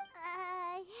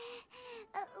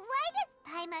 Why does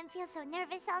Paimon feel so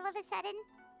nervous all of a sudden?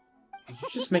 Did you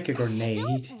just make a grenade?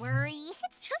 Don't worry,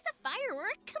 it's just a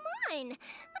firework. Come on,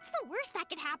 what's the worst that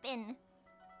could happen?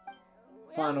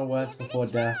 Final words before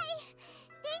death.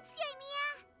 Thanks, Yoimiya.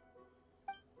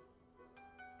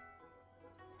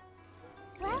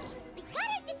 Well, we got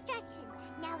our distraction.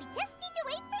 Now we just need to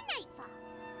wait for nightfall.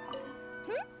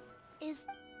 Is...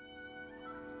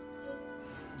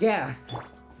 Yeah!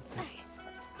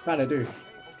 Kinda do.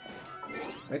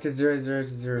 Make a 00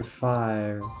 to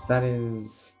 05. That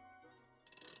is...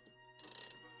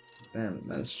 Damn,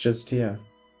 that's just here.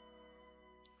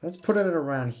 Let's put it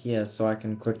around here so I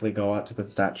can quickly go out to the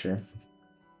statue.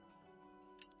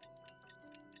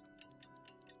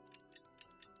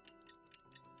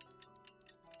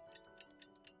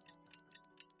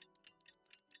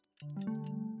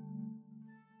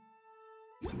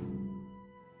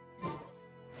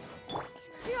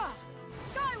 Yeah!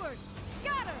 Skyward!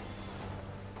 Scatter!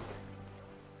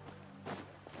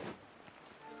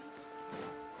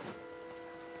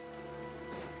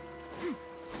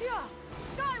 Yeah!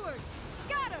 Skyward!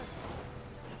 Scatter!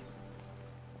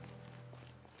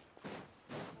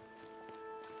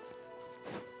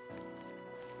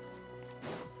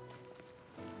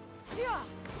 Yeah!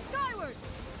 Skyward!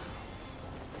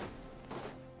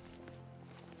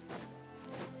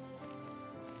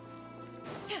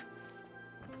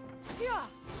 Yeah!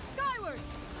 Skyward!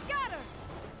 Scatter!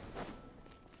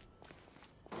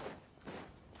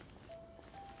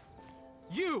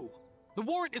 You! The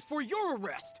warrant is for your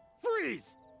arrest!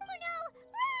 Freeze! Oh no!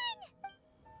 Run!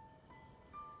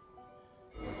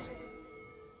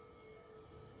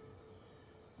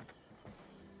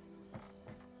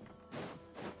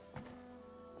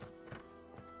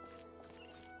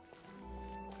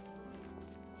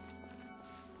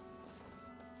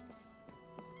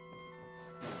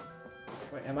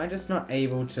 Wait, am I just not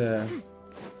able to...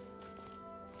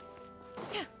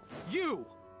 You!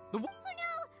 The Oh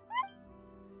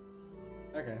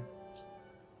no! Okay.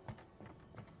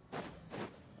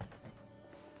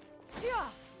 Yeah!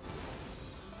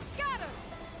 Scatter!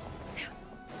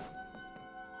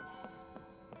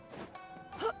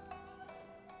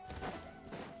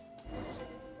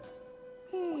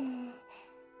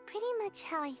 much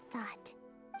how I thought.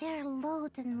 There are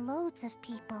loads and loads of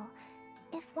people.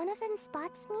 If one of them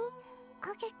spots me,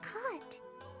 I'll get caught.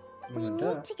 We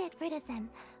need to get rid of them,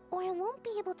 or I won't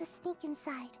be able to sneak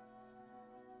inside.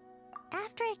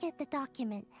 After I get the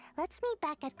document, let's meet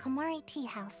back at Komari Tea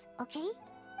House, okay?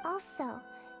 Also,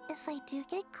 if I do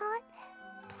get caught,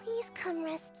 please come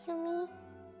rescue me.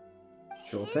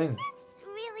 Sure thing. That's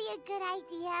really a good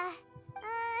idea.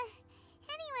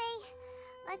 Anyway,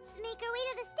 let's make our way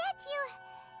to the statue.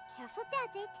 Careful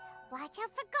does it. Watch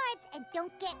out for guards and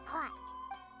don't get caught.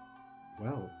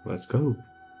 Well, let's go.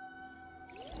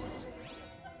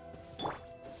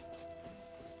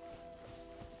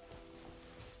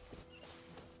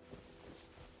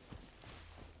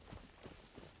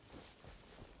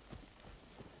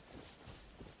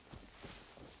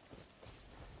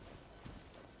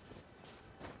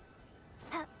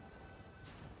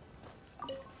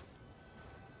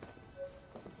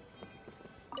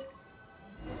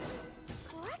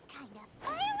 What kind of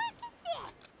firework is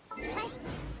this?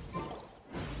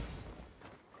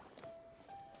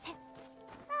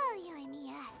 Oh, you and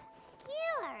Mia, you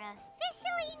are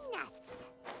officially nuts.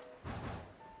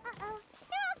 Uh-oh,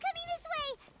 they're all coming this way.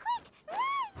 Quick,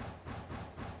 run!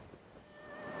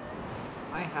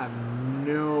 I have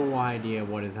no idea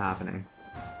what is happening.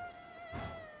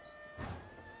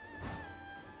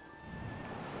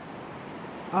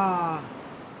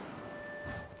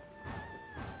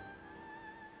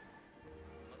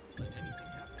 Mustn't let anything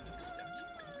happen to the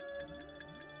statue.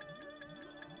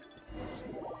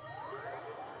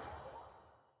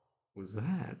 Was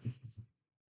that?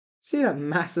 See that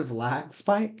massive lag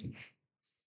spike?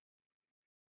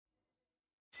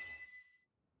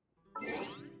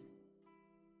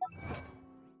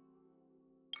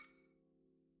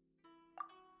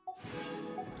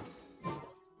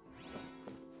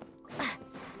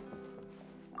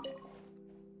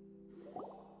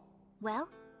 Well,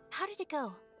 how did it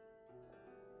go?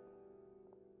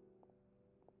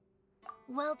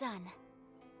 Well done.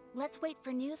 Let's wait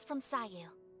for news from Sayu.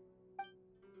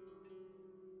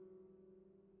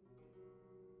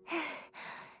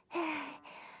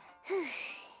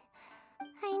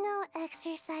 I know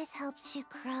exercise helps you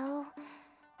grow,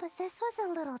 but this was a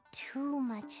little too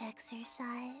much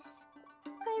exercise.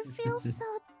 I feel so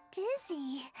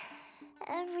dizzy.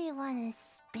 Everyone is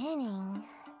spinning.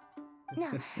 No,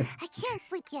 I can't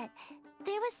sleep yet.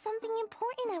 There was something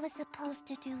important I was supposed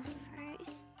to do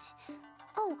first.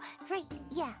 Oh, right,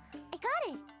 yeah, I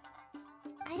got it.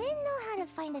 I didn't know how to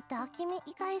find a document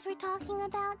you guys were talking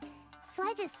about, so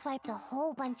I just swiped a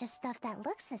whole bunch of stuff that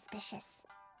looks suspicious.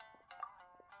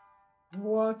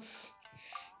 What?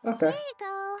 Okay. There you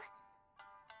go.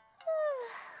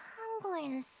 I'm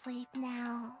going to sleep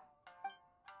now.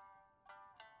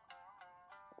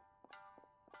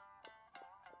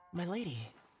 My lady,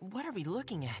 what are we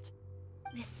looking at?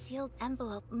 This sealed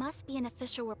envelope must be an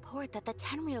official report that the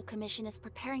Tenryou Commission is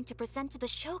preparing to present to the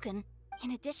Shogun.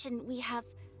 In addition, we have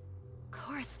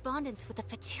correspondence with the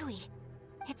Fatui.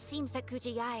 It seems that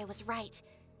Gujiaya was right.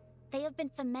 They have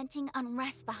been fomenting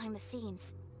unrest behind the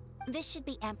scenes. This should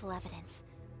be ample evidence.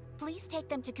 Please take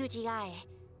them to Gujiaya.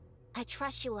 I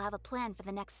trust she will have a plan for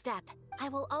the next step. I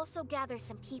will also gather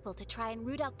some people to try and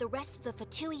root out the rest of the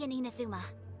Fatui in Inazuma.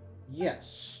 Yes.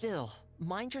 Still,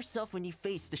 mind yourself when you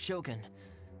face the Shogun.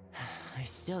 I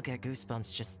still get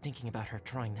goosebumps just thinking about her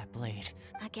drawing that blade.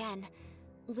 Again,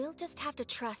 we'll just have to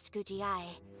trust Gujiai.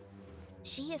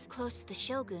 She is close to the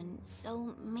Shogun,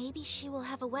 so maybe she will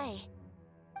have a way.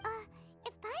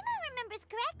 If Paimon remembers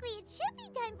correctly, it should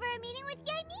be time for a meeting with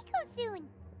Yaimiko soon.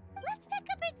 Let's pack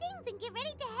up our things and get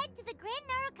ready to head to the Grand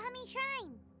Narukami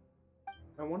Shrine.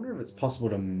 I wonder if it's possible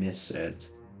to miss it.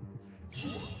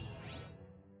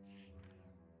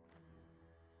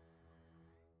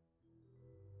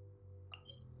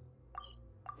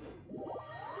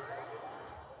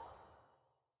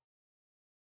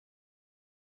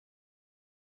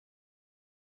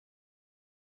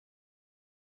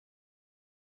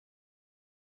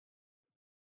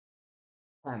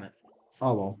 Damn it.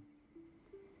 Oh well.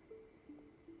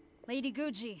 Lady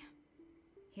Guji,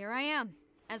 here I am,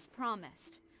 as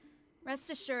promised.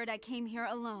 Rest assured I came here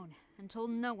alone and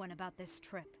told no one about this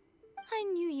trip. I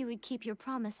knew you would keep your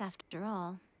promise after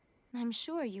all. I'm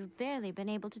sure you've barely been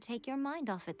able to take your mind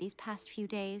off it these past few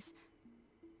days.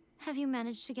 Have you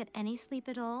managed to get any sleep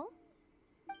at all?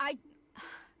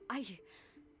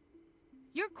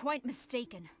 You're quite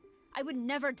mistaken. I would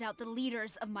never doubt the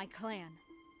leaders of my clan.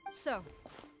 So,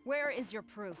 where is your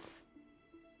proof?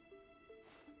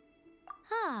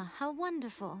 Ah, how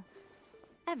wonderful.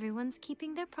 Everyone's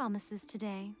keeping their promises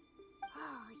today.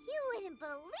 Oh, you couldn't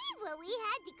believe what we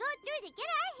had to go through to get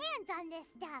our hands on this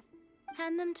stuff.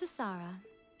 Hand them to Sarah.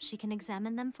 She can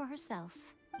examine them for herself.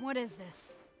 What is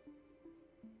this?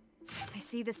 I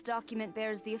see this document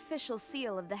bears the official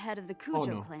seal of the head of the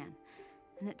Kujo clan,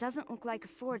 and it doesn't look like a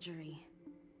forgery.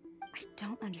 I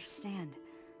don't understand.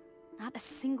 Not a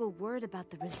single word about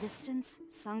the resistance,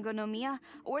 Sangonomiya,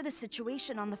 or the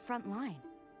situation on the front line.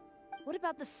 What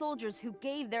about the soldiers who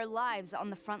gave their lives on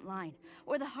the front line,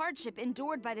 or the hardship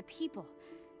endured by the people?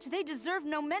 Do they deserve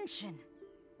no mention?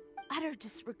 Utter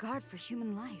disregard for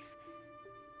human life.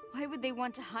 Why would they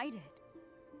want to hide it?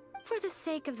 For the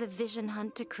sake of the Vision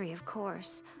Hunt decree, of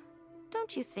course.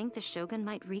 Don't you think the Shogun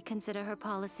might reconsider her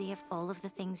policy if all of the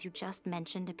things you just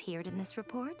mentioned appeared in this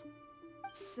report?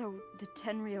 So, the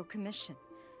Tenryou Commission,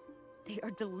 they are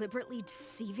deliberately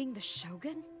deceiving the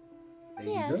Shogun?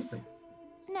 Yes.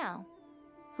 Now,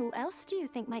 who else do you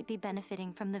think might be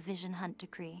benefiting from the Vision Hunt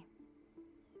decree?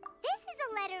 This is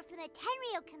a letter from the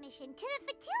Tenryou Commission to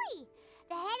the Fatui.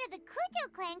 The head of the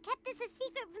Kujo clan kept this a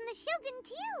secret from the Shogun,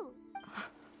 too.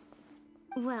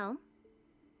 Well,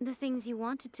 the things you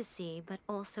wanted to see but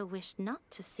also wished not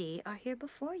to see are here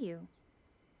before you.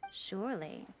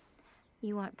 Surely,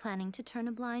 you aren't planning to turn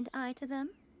a blind eye to them?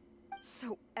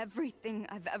 So everything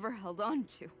I've ever held on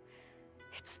to,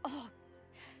 it's all...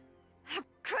 How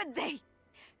could they?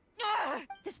 Ugh!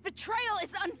 This betrayal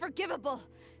is unforgivable!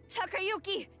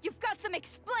 Takayuki, you've got some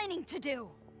explaining to do!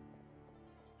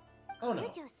 Oh no.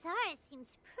 Kujo-Sara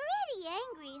seems pretty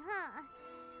angry, huh?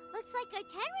 Looks like our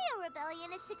Tenryou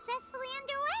rebellion is successfully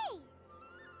underway.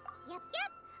 Yep.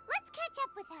 Let's catch up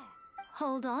with her.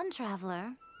 Hold on,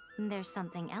 Traveler. There's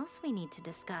something else we need to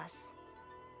discuss.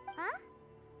 Huh?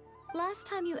 Last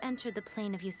time you entered the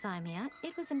plane of Euthymia,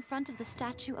 it was in front of the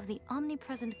statue of the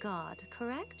omnipresent god,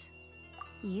 correct?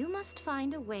 You must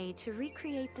find a way to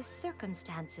recreate the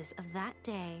circumstances of that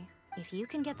day. If you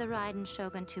can get the Raiden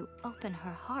Shogun to open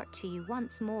her heart to you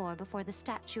once more before the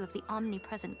statue of the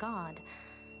omnipresent god,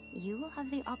 you will have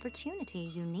the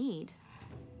opportunity you need.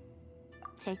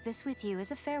 Take this with you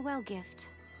as a farewell gift.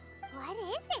 What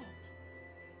is it?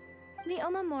 The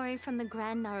Omamori from the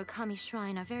Grand Narukami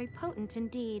Shrine are very potent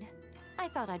indeed. I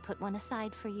thought I'd put one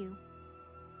aside for you.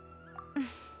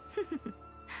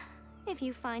 If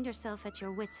you find yourself at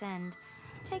your wit's end,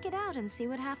 take it out and see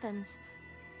what happens.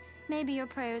 Maybe your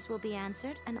prayers will be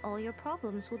answered and all your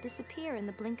problems will disappear in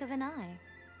the blink of an eye.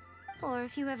 Or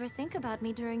if you ever think about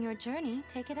me during your journey,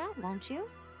 take it out, won't you?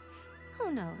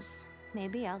 Who knows?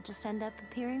 Maybe I'll just end up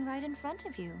appearing right in front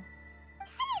of you. Cut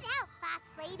it out, Fox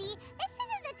Lady! This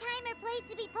isn't the time or place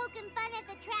to be poking fun at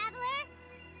the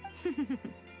Traveler!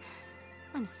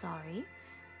 I'm sorry.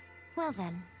 Well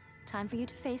then, time for you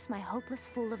to face my hopeless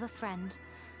fool of a friend.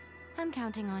 I'm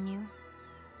counting on you.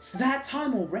 It's that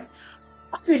time already?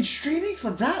 I've been streaming for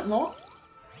that long?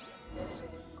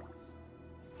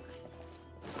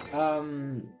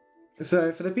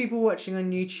 So for the people watching on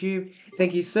YouTube,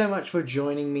 thank you so much for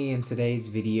joining me in today's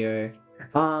video.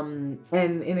 And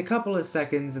in a couple of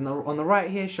seconds, on the right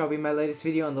here shall be my latest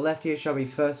video, on the left here shall be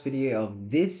first video of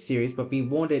this series, but be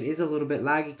warned it is a little bit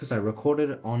laggy because I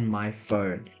recorded it on my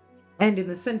phone. And in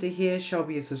the center here shall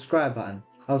be a subscribe button.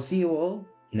 I'll see you all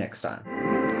next time.